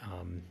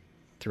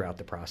throughout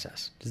the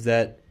process. Does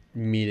that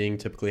meeting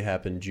typically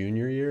happen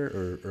junior year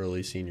or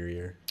early senior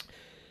year?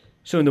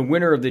 So in the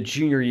winter of the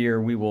junior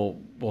year,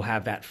 we'll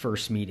have that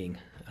first meeting.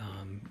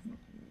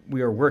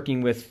 We are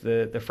working with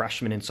the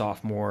freshman and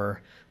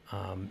sophomore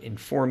in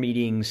 4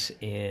 meetings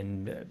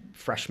in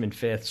freshman,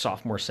 fifth,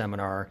 sophomore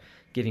seminar,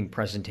 giving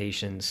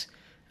presentations,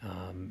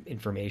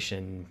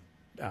 information,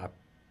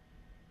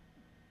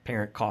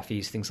 parent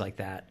coffees, things like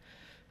that.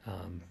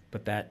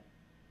 But that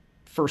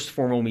first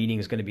formal meeting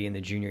is going to be in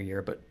the junior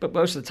year. But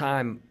most of the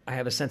time, I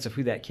have a sense of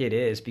who that kid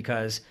is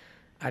because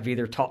I've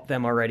either taught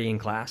them already in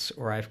class,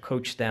 or I've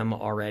coached them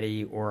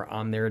already, or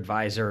I'm their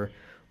advisor,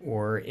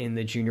 or in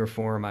the junior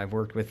forum, I've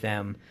worked with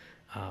them.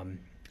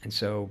 And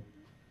so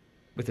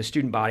with a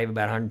student body of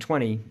about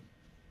 120,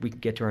 we can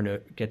get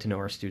to know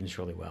our students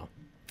really well.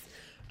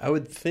 I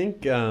would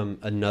think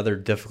another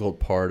difficult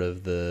part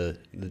of the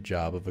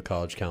job of a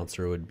college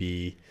counselor would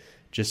be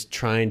just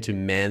trying to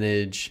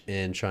manage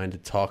and trying to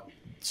talk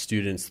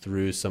students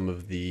through some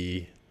of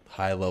the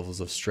high levels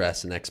of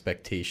stress and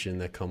expectation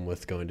that come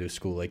with going to a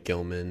school like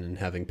Gilman, and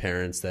having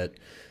parents that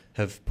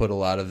have put a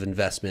lot of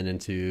investment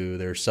into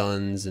their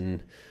sons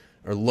and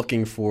are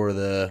looking for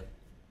the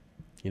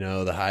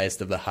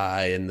highest of the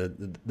high and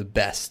the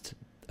best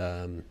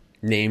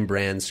name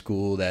brand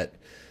school that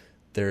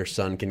their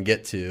son can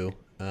get to.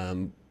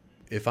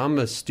 If I'm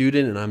a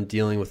student and I'm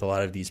dealing with a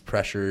lot of these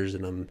pressures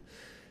and I'm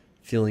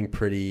feeling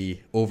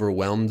pretty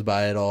overwhelmed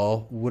by it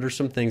all, what are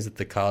some things that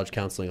the college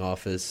counseling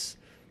office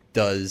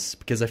does?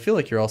 Because I feel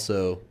like you're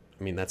also,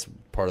 that's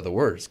part of the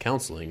word, is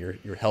counseling.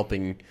 You're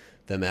helping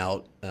them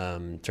out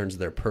in terms of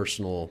their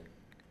personal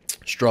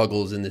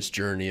struggles in this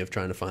journey of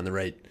trying to find the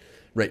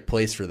right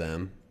place for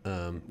them.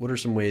 What are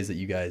some ways that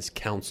you guys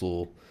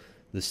counsel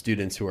the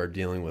students who are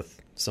dealing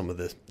with some of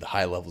the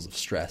high levels of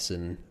stress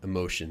and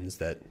emotions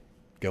that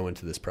go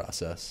into this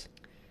process?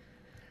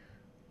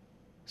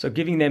 So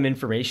giving them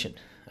information.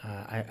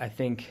 I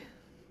think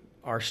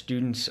our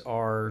students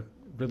are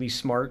really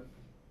smart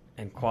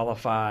and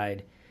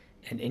qualified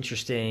and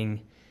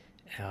interesting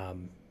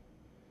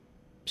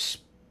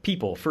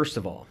people, first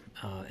of all.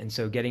 And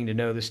so getting to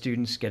know the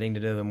students, getting to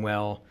know them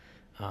well,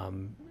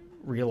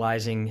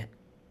 realizing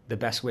the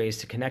best ways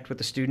to connect with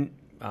the student.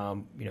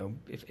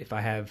 If I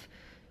have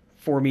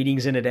 4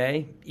 meetings in a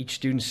day, each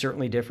student's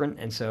certainly different.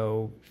 And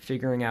so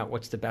figuring out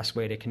what's the best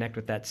way to connect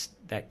with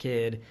that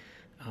kid,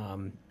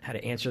 how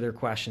to answer their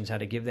questions, how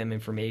to give them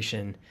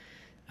information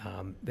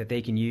that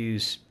they can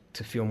use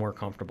to feel more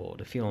comfortable,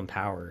 to feel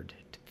empowered,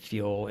 to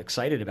feel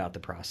excited about the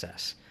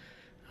process.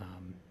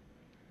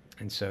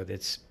 And so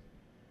that's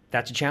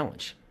a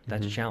challenge.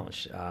 That's a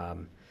challenge.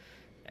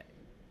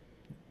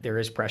 There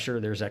is pressure.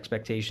 There's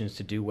expectations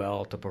to do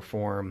well, to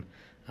perform.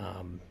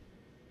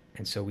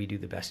 And so we do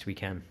the best we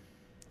can.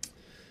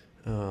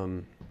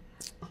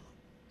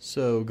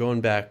 So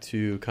going back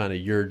to kind of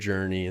your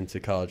journey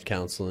into college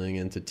counseling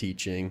and to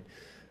teaching,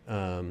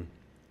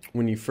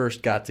 when you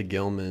first got to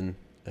Gilman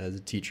as a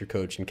teacher,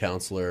 coach, and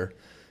counselor,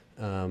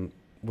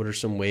 what are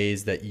some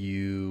ways that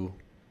you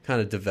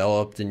kind of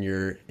developed in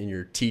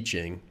your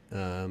teaching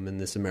in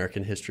this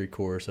American history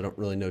course? I don't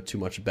really know too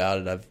much about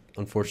it. I've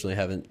unfortunately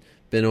haven't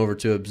been over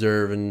to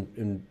observe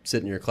and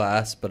sit in your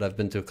class, but I've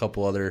been to a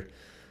couple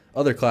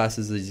other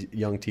classes as a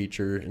young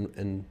teacher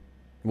and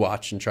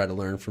watch and try to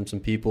learn from some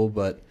people.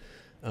 But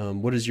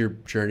what has your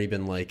journey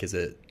been like as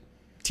a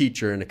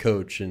teacher and a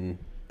coach and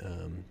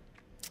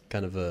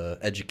kind of a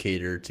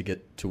educator to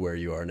get to where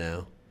you are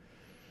now?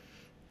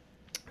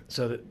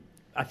 So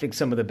I think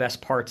some of the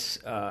best parts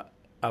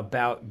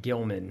about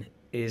Gilman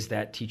is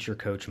that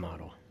teacher-coach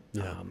model.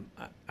 Yeah.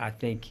 I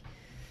think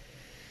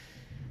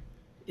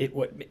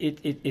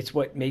it's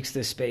what makes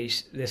this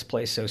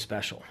place so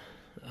special.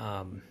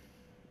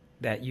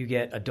 That you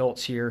get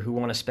adults here who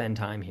want to spend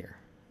time here.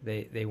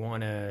 They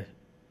want to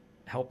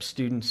help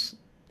students.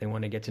 They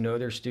want to get to know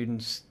their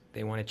students.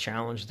 They want to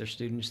challenge their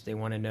students. They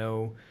want to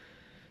know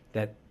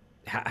that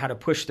how to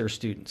push their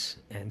students.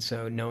 And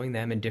so knowing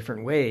them in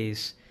different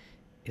ways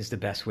is the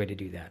best way to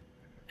do that.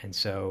 And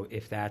so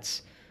if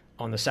that's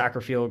on the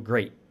soccer field,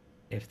 great.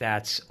 If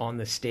that's on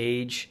the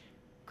stage,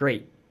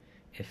 great.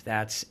 If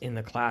that's in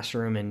the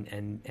classroom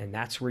and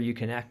that's where you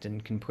connect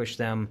and can push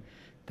them,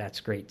 that's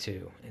great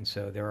too. And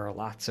so there are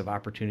lots of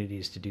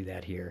opportunities to do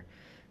that here.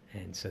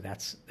 And so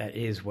that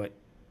is what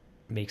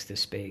makes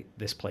this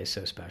place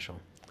so special.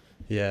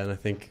 Yeah, and I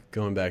think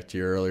going back to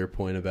your earlier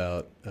point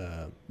about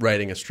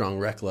writing a strong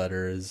rec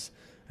letter is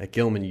at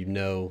Gilman, you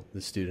know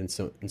the students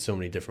in so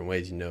many different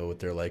ways. You know what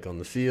they're like on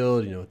the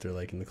field, you know what they're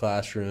like in the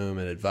classroom,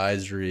 at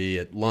advisory,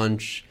 at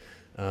lunch.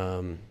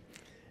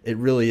 It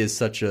really is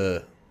such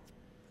a,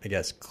 I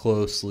guess,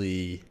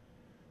 closely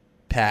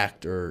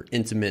packed or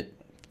intimate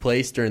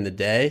place during the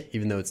day.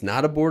 Even though it's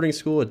not a boarding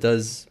school, it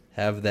does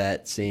have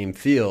that same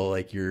feel,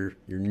 like you're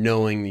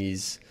knowing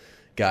these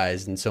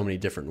guys in so many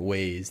different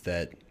ways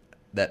that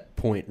that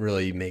point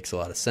really makes a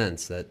lot of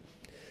sense. That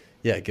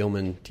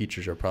Gilman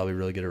teachers are probably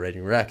really good at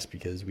writing recs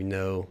because we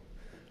know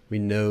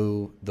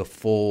the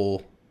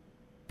full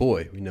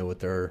boy. We know what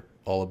they're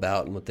all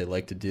about and what they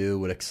like to do,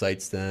 what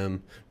excites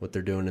them, what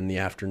they're doing in the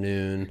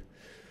afternoon.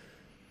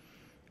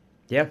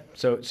 Yeah,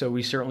 so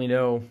we certainly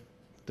know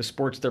the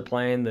sports they're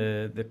playing,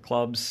 the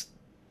clubs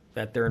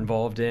that they're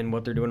involved in,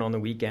 what they're doing on the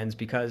weekends,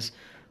 because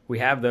we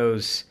have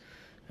those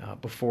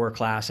before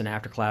class and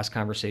after class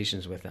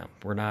conversations with them.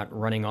 We're not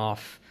running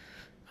off,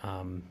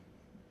 and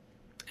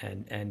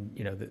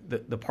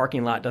the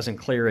parking lot doesn't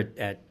clear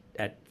at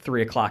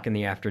 3 o'clock in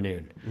the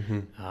afternoon.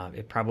 Mm-hmm.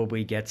 It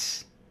probably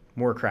gets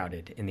more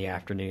crowded in the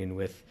afternoon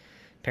with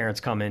parents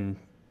coming,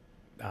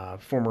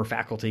 former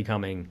faculty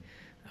coming,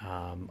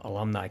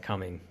 alumni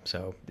coming.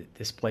 So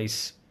this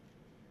place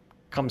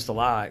comes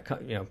alive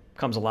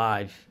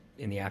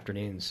in the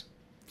afternoons,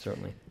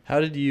 certainly. How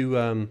did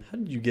you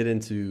get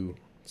into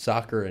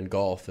soccer and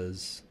golf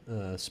as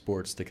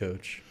sports to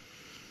coach?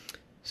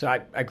 So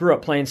I grew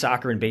up playing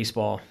soccer and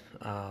baseball,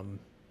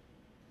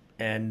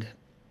 and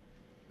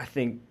I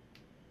think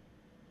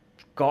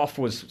golf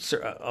was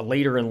a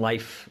later in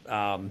life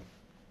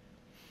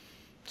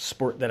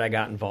sport that I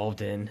got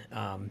involved in.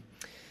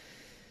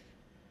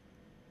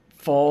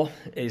 Fall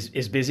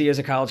is busy as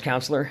a college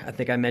counselor. I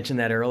think I mentioned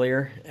that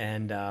earlier.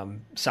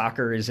 And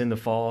soccer is in the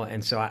fall.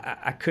 And so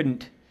I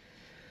couldn't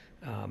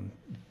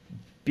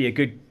be a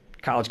good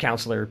college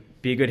counselor,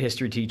 be a good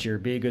history teacher,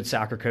 be a good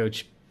soccer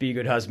coach, be a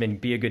good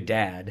husband, be a good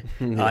dad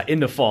in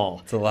the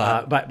fall. It's a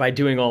lot. By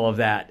doing all of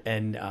that.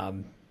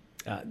 And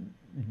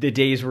the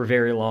days were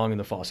very long in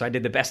the fall. So I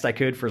did the best I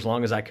could for as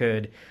long as I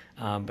could.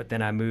 But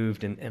then I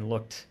moved and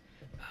looked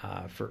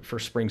for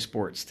spring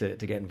sports to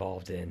get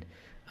involved in.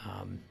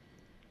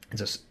 And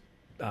so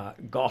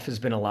golf has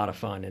been a lot of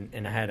fun,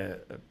 and I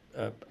had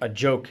a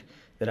joke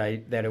that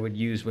I would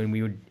use when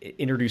we would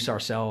introduce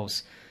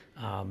ourselves.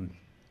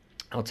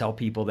 I'll tell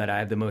people that I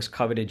have the most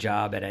coveted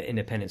job at an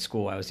independent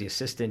school. I was the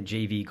assistant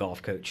JV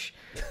golf coach,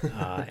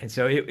 and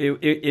so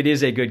it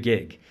is a good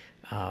gig.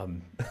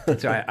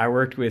 So I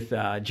worked with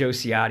Joe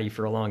Ciotti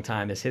for a long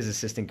time as his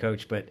assistant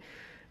coach, but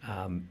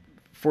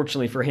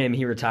fortunately for him,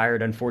 he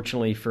retired.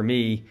 Unfortunately for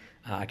me,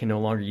 I can no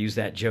longer use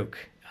that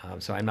joke.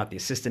 So I'm not the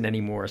assistant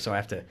anymore, so I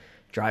have to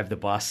drive the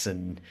bus,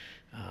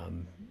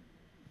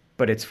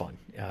 but it's fun.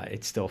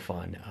 It's still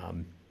fun.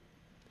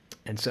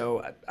 And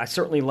so I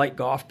certainly like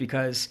golf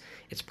because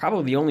it's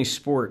probably the only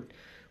sport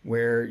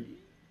where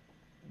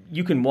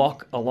you can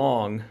walk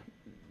along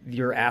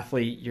your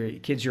athlete, your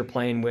kids you're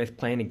playing with,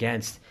 playing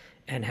against,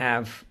 and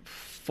have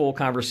full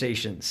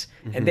conversations.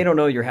 Mm-hmm. And they don't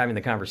know you're having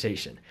the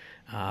conversation.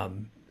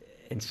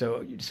 And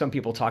so some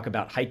people talk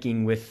about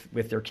hiking with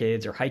their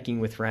kids or hiking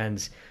with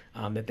friends,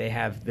 that they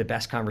have the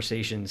best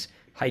conversations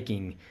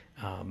hiking,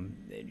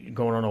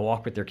 going on a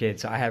walk with their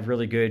kids. So I have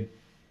really good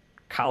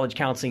college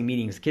counseling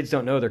meetings. The kids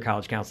don't know they're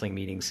college counseling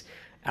meetings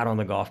out on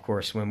the golf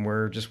course when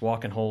we're just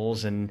walking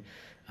holes and,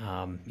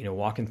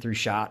 walking through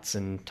shots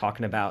and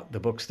talking about the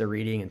books they're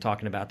reading and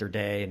talking about their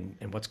day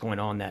and what's going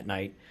on that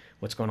night,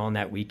 what's going on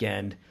that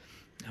weekend,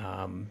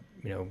 how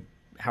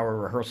are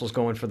rehearsals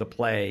going for the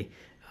play.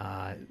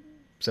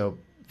 So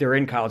they're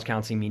in college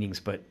counseling meetings,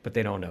 but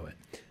they don't know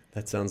it.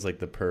 That sounds like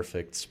the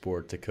perfect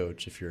sport to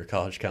coach if you're a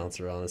college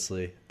counselor,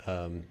 honestly.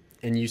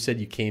 And you said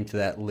you came to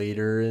that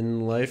later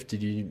in life.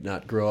 Did you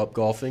not grow up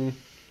golfing?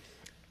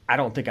 I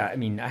don't think I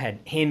had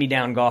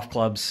hand-me-down golf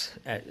clubs.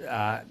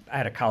 I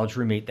had a college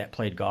roommate that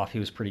played golf. He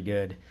was pretty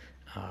good.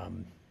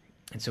 And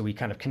so we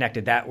kind of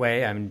connected that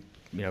way.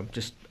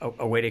 Just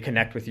a way to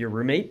connect with your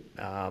roommate.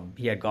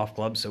 He had golf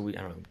clubs, so we,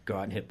 go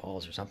out and hit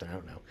balls or something. I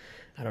don't know.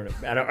 I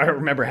don't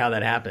remember how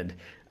that happened.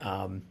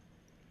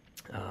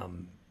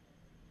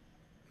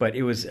 But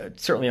it was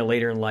certainly a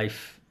later in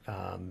life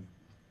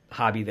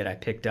hobby that I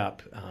picked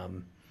up.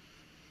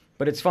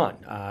 But it's fun.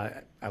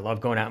 I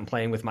love going out and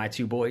playing with my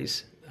two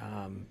boys.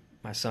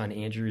 My son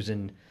Andrew's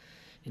in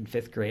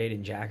 5th grade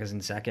and Jack is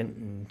in 2nd.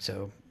 And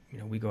so,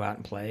 we go out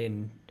and play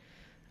and,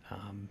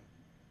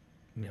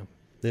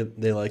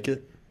 They like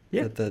it?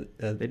 Yeah, at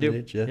they do.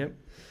 Age? Yeah. Yep.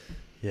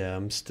 Yeah,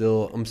 I'm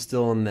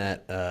still in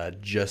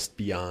that just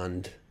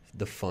beyond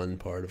the fun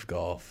part of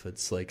golf.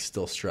 It's like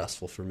still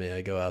stressful for me.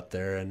 I go out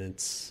there and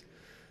it's,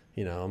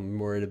 I'm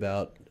worried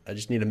about, I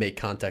just need to make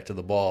contact to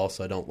the ball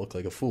so I don't look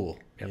like a fool,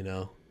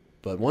 Yep.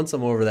 But once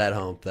I'm over that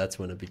hump, that's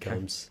when it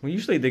becomes. Well,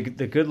 usually the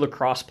good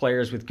lacrosse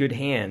players with good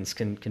hands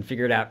can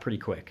figure it out pretty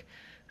quick.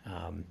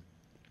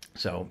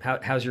 So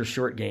how's your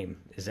short game?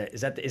 Is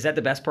that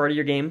the best part of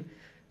your game?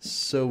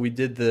 So we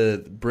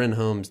did Bryn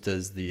Holmes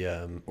does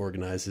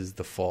organizes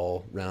the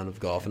fall round of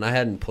golf, and I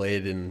hadn't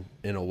played in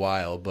a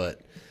while,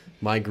 but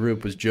my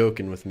group was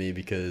joking with me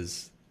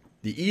because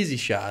the easy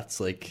shots,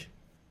 like,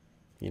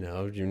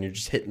 when you're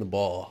just hitting the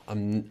ball,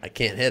 I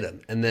can't hit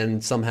them, and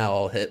then somehow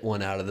I'll hit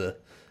one out of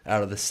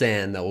the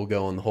sand that will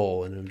go in the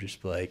hole, and I'm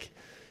just like,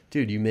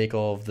 dude, you make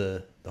all of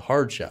the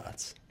hard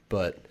shots,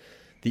 but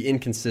the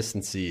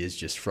inconsistency is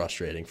just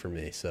frustrating for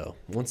me. So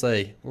once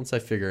I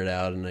figure it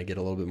out and I get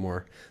a little bit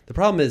more, the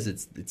problem is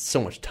it's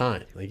so much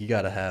time. Like you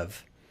got to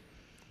have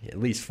at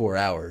least 4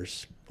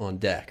 hours on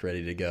deck,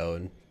 ready to go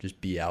and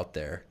just be out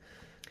there.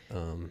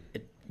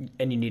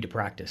 And you need to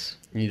practice.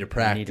 You need to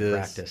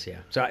practice. Yeah.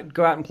 So I'd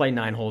go out and play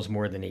 9 holes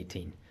more than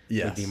 18.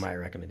 Yes. Would be my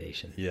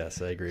recommendation.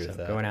 Yes, I agree with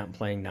that. Going out and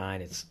playing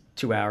 9, it's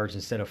 2 hours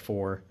instead of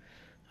 4.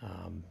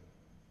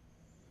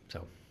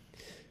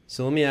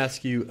 So let me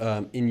ask you,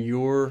 in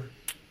your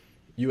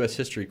U.S.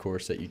 history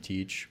course that you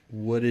teach,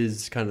 what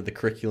is kind of the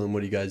curriculum? What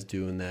do you guys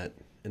do in that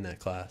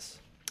class?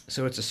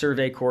 So it's a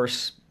survey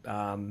course,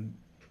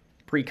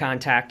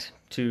 pre-contact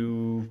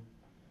to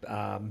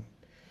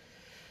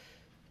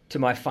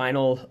my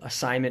final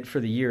assignment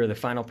for the year. The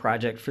final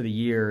project for the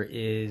year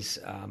is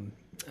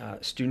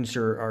students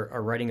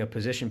are writing a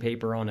position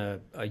paper on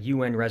a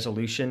UN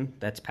resolution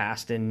that's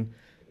passed in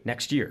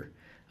next year.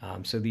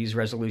 So these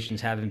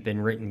resolutions haven't been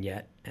written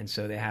yet, and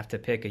so they have to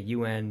pick a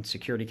UN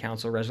Security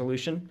Council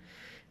resolution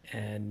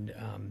and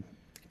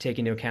take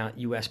into account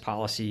U.S.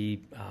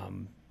 policy,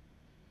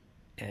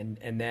 and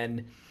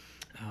then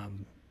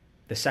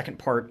the second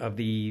part of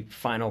the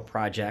final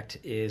project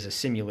is a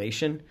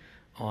simulation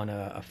on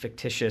a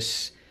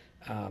fictitious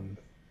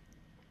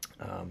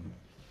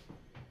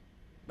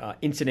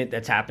incident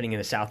that's happening in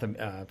a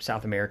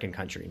South American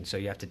country, and so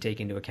you have to take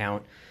into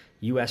account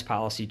U.S.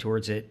 policy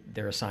towards it.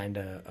 They're assigned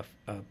a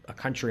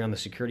country on the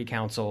Security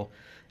Council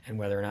and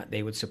whether or not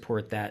they would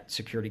support that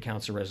Security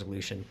Council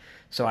resolution.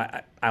 So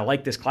I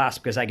like this class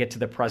because I get to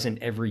the present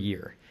every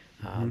year.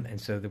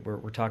 And so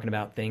we're talking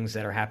about things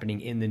that are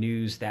happening in the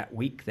news that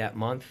week, that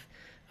month,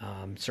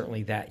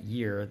 certainly that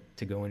year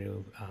to go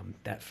into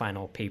that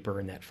final paper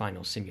and that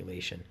final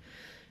simulation.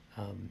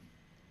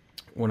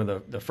 One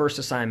of the first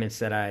assignments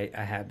that I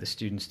have the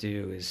students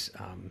do is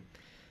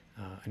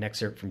an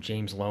excerpt from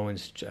James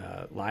Lowen's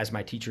Lies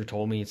My Teacher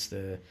Told Me. It's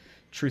the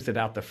truth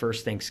about the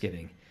first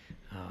Thanksgiving.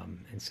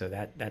 And so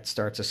that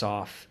starts us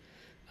off.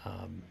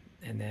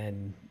 And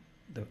then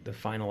the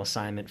final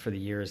assignment for the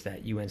year is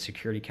that UN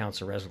Security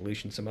Council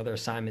resolution. Some other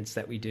assignments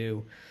that we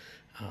do.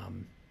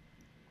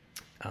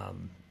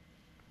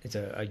 It's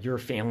a Your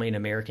Family in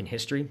American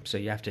History. So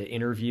you have to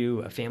interview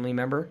a family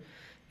member,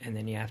 and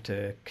then you have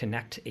to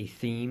connect a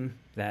theme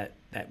that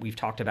we've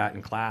talked about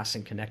in class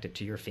and connect it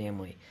to your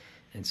family.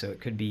 And so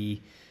it could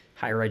be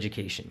higher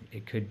education.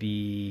 It could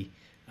be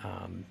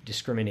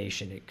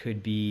discrimination. It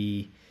could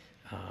be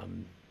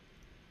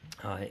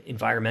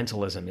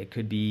environmentalism. It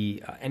could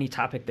be any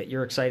topic that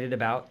you're excited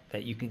about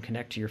that you can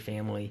connect to your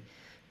family.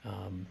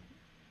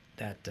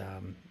 That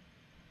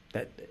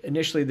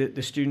initially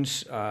the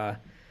students have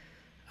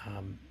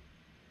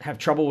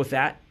trouble with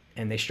that,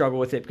 and they struggle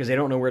with it because they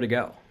don't know where to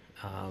go.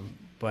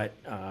 But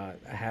I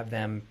have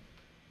them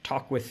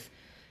talk with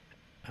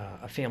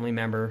a family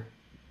member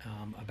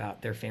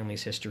about their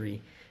family's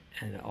history,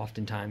 and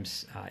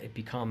oftentimes it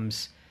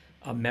becomes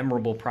a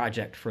memorable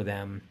project for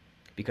them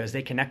because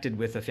they connected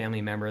with a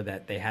family member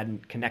that they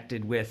hadn't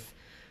connected with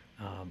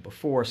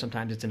before.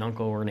 Sometimes it's an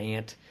uncle or an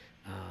aunt,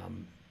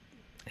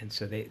 and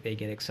so they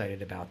get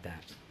excited about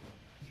that.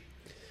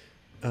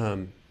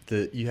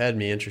 You had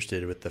me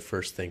interested with the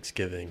first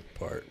Thanksgiving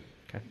part.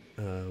 Okay.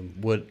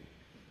 What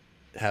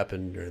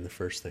happened during the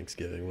first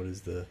Thanksgiving? What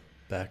is the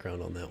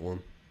background on that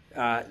one?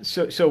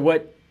 So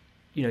what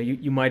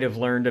you might have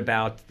learned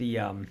about the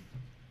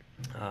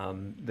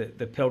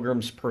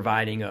Pilgrims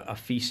providing a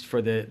feast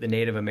for the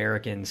Native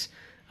Americans,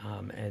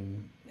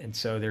 and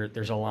so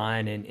there's a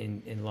line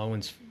in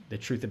Lowen's The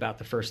Truth About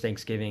the First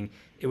Thanksgiving.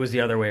 It was the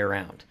other way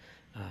around.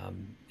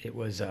 It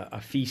was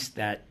a feast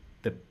that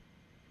the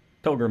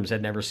Pilgrims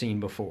had never seen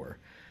before,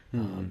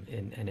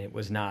 and it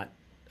was not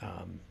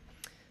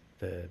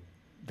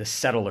the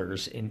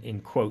settlers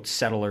in quotes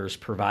settlers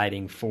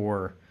providing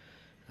for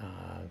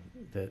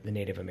the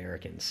Native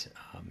Americans,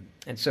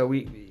 and so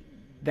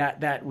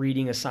that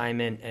reading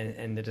assignment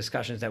and the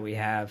discussions that we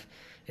have,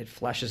 it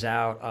fleshes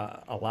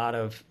out a lot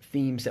of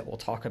themes that we'll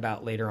talk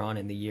about later on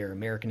in the year.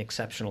 American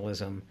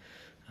exceptionalism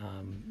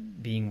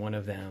being one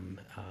of them.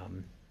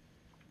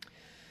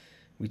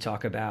 We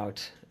talk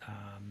about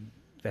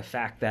the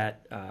fact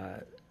that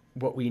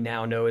what we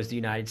now know as the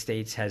United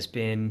States has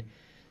been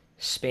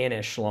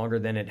Spanish longer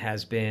than it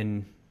has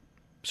been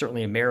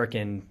certainly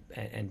American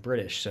and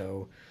British.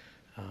 So,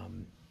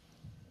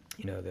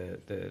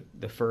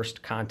 the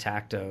first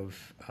contact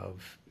of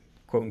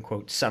quote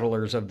unquote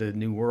settlers of the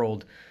New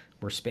World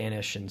were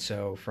Spanish, and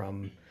so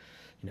from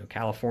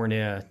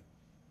California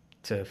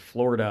to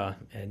Florida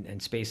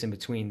and space in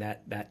between,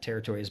 that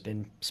territory has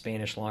been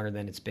Spanish longer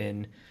than it's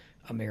been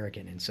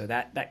American, and so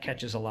that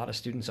catches a lot of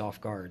students off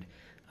guard.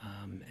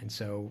 And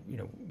so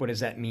what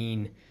does that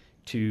mean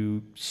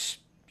to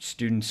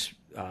students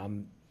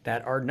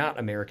that are not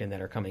American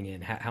that are coming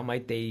in? How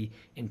might they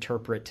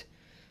interpret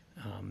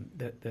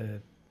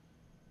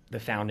the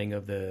founding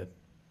of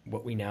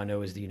what we now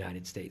know as the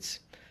United States?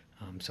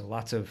 So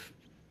lots of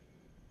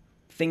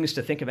things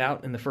to think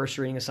about in the first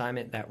reading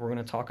assignment that we're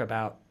going to talk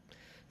about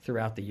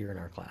throughout the year in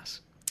our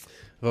class.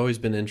 I've always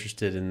been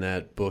interested in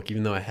that book,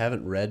 even though I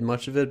haven't read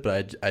much of it,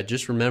 but I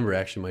just remember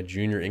actually my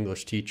junior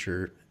English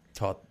teacher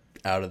taught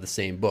out of the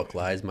same book,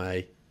 Lies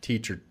My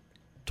Teacher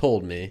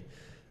Told Me.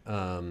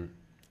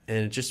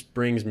 And it just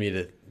brings me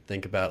to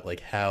think about like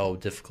how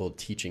difficult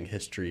teaching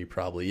history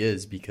probably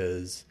is,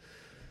 because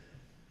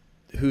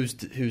who's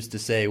to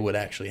say what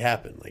actually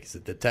happened? Like, is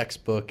it the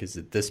textbook? Is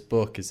it this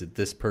book? Is it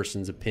this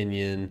person's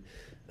opinion?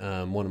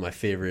 One of my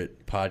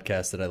favorite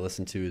podcasts that I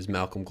listen to is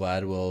Malcolm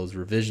Gladwell's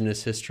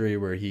Revisionist History,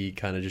 where he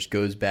kind of just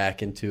goes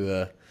back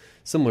into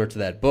similar to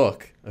that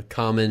book, a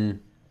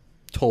common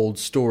told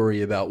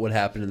story about what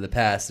happened in the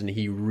past, and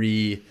he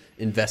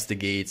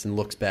re-investigates and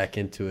looks back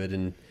into it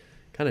and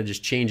kind of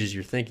just changes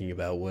your thinking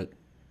about what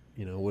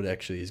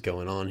actually is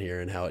going on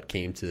here and how it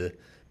came to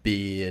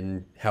be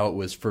and how it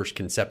was first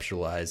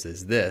conceptualized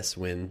as this,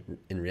 when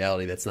in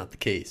reality that's not the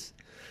case.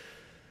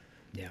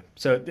 Yeah.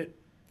 So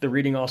the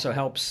reading also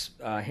helps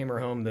hammer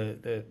home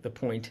the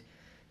point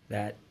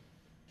that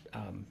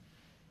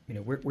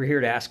we're here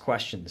to ask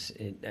questions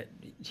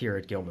here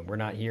at Gilman. We're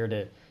not here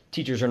to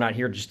teachers are not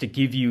here just to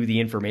give you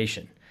the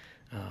information.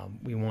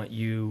 We want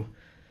you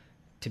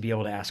to be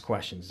able to ask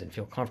questions and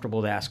feel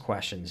comfortable to ask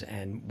questions.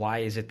 And why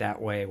is it that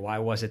way? Why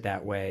was it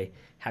that way?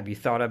 Have you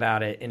thought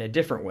about it in a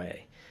different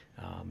way?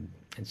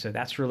 And so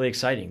that's really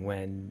exciting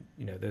when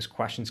those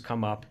questions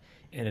come up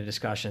in a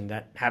discussion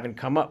that haven't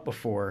come up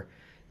before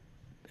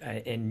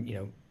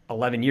in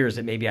 11 years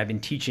that maybe I've been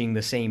teaching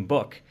the same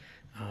book.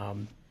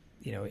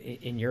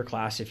 In your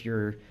class, if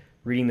you're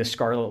reading the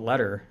Scarlet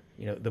Letter,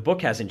 the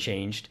book hasn't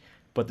changed,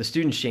 but the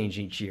students change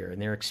each year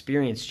and their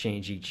experience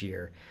change each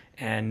year.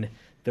 And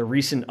the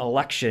recent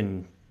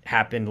election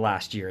happened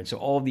last year. And so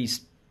all of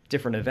these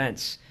different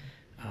events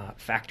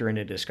factor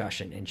into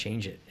discussion and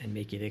change it and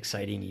make it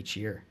exciting each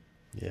year.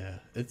 Yeah,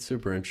 it's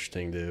super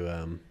interesting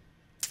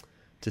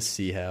to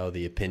see how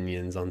the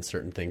opinions on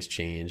certain things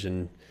change.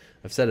 And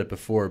I've said it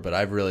before, but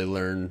I've really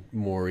learned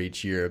more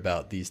each year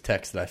about these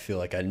texts that I feel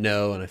like I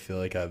know and I feel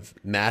like I've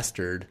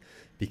mastered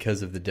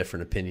because of the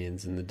different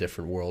opinions and the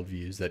different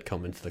worldviews that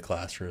come into the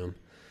classroom,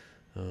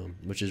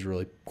 which is a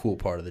really cool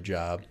part of the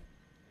job.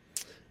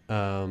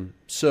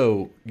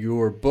 So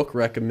your book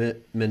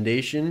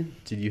recommendation,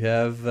 did you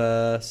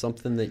have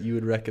something that you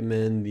would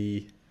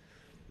recommend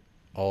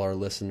all our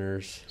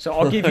listeners? So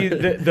I'll give you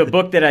the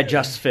book that I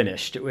just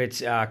finished.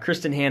 It's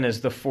Kristen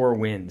Hanna's The Four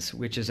Winds,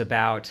 which is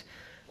about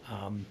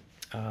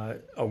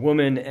a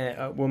woman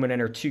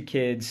and her two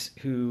kids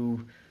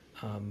who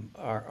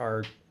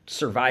are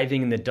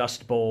surviving in the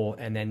Dust Bowl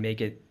and then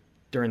make it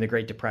during the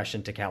Great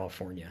Depression to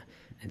California.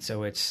 And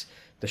so it's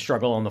the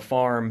struggle on the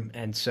farm,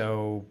 and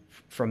so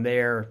from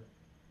there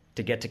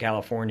to get to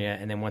California,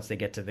 and then once they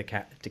get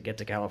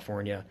to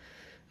California,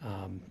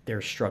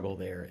 their struggle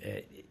there.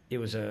 It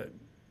was a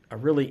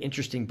really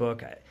interesting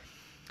book.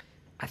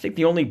 I think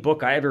the only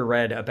book I ever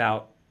read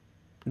about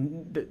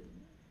the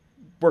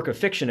work of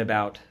fiction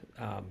about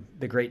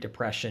the Great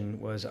Depression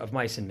was Of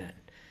Mice and Men,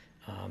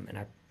 and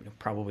I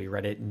probably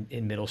read it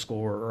in middle school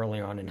or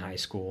early on in high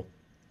school.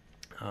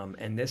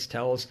 And this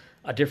tells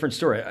a different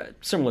story, a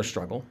similar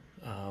struggle,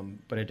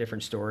 but a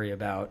different story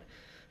about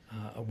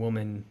a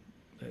woman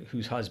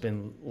whose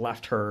husband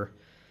left her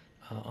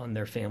on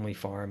their family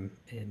farm,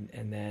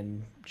 and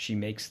then she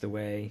makes the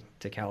way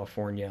to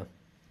California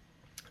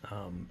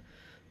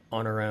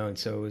on her own.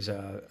 So it was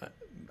an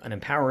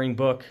empowering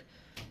book,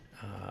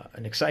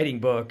 an exciting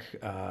book,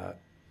 a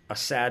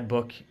sad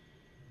book,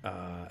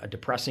 a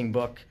depressing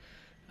book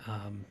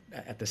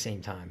at the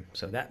same time.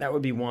 So that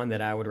would be one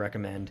that I would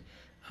recommend.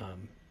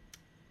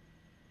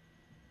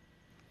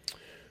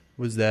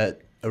 Was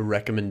that a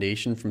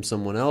recommendation from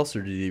someone else,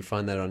 or did you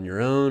find that on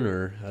your own,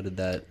 or how did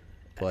that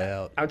play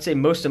out? I would say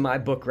most of my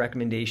book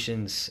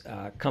recommendations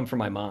come from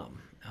my mom.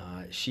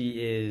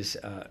 She is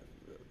a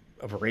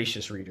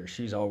voracious reader.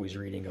 She's always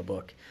reading a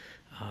book,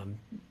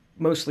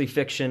 mostly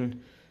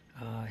fiction,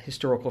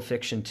 historical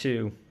fiction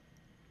too.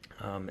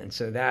 And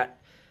so that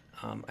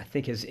I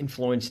think has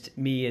influenced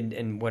me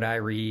and what I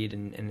read,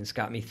 and it's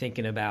got me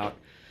thinking about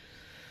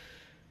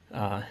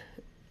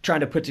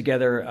trying to put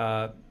together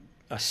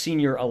a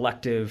senior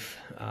elective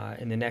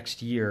in the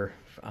next year,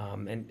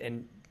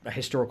 and a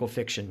historical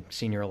fiction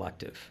senior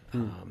elective.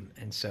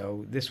 And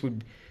so this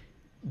would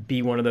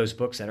be one of those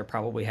books that I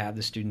probably have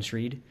the students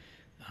read.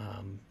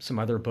 Some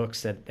other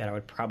books that I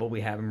would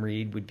probably have them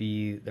read would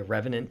be The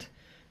Revenant.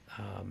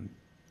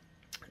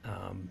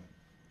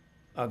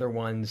 Other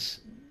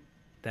ones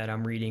that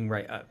I'm reading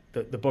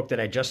the book that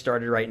I just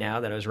started right now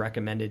that was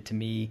recommended to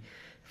me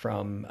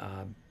from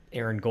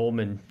Aaron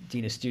Goldman,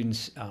 Dean of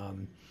Students,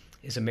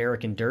 is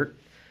American Dirt,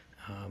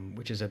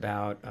 which is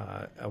about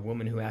a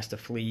woman who has to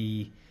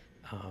flee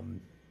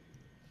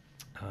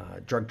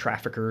drug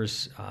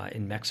traffickers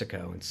in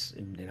Mexico. It's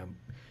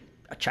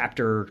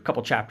a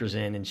couple chapters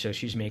in, and so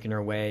she's making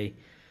her way.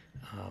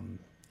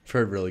 I've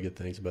heard really good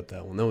things about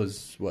that one. That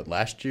was,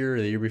 last year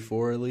or the year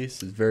before at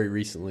least? It's very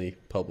recently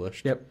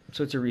published. Yep.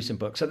 So it's a recent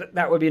book. So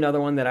that would be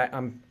another one that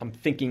I'm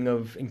thinking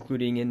of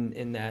including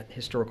in that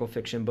historical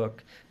fiction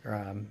book,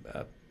 or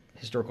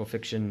historical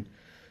fiction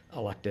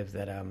elective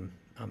that I'm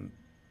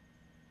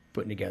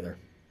putting together.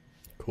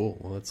 Cool.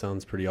 Well, that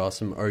sounds pretty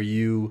awesome.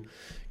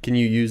 Can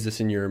you use this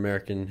in your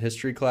American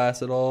history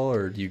class at all,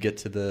 or do you get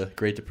to the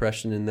Great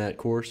Depression in that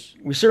course?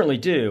 We certainly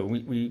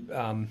do.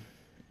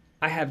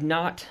 I have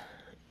not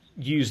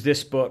used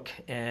this book,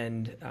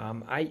 and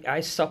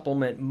I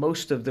supplement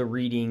most of the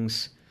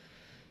readings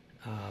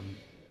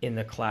in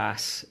the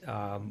class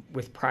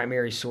with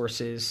primary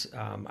sources.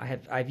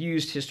 I've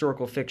used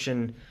historical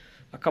fiction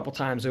a couple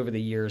times over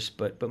the years,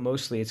 but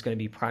mostly it's going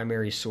to be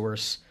primary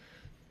source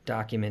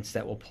documents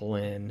that we'll pull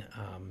in.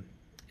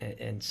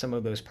 And some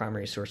of those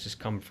primary sources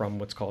come from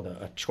what's called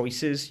a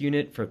choices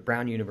unit. For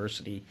Brown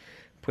University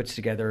puts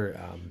together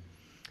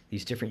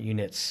these different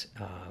units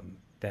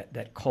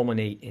that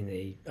culminate in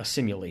a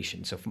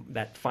simulation. So from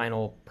that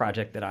final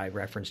project that I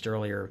referenced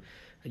earlier,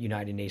 a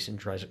United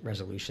Nations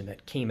resolution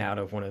that came out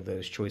of one of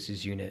those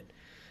choices unit,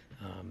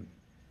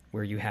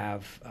 where you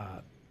have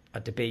a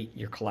debate,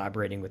 you're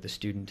collaborating with the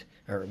student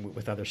or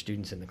with other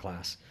students in the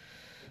class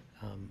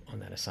on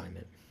that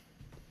assignment.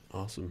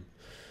 Awesome.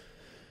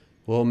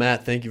 Well,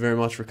 Matt, thank you very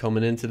much for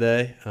coming in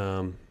today.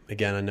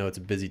 Again, I know it's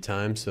a busy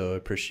time, so I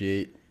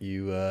appreciate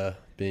you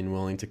being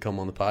willing to come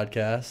on the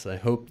podcast. I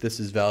hope this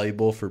is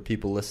valuable for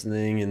people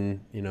listening, and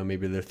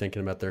maybe they're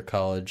thinking about their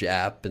college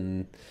app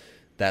and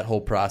that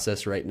whole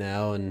process right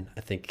now. And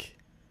I think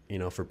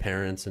for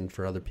parents and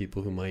for other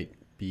people who might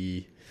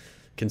be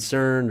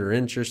concerned or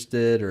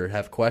interested or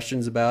have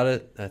questions about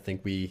it, I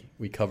think we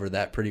cover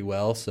that pretty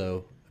well.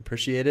 So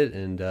appreciate it,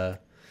 and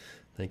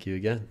thank you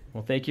again.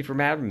 Well, thank you for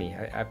having me.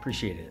 I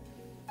appreciate it.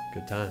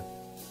 Good time.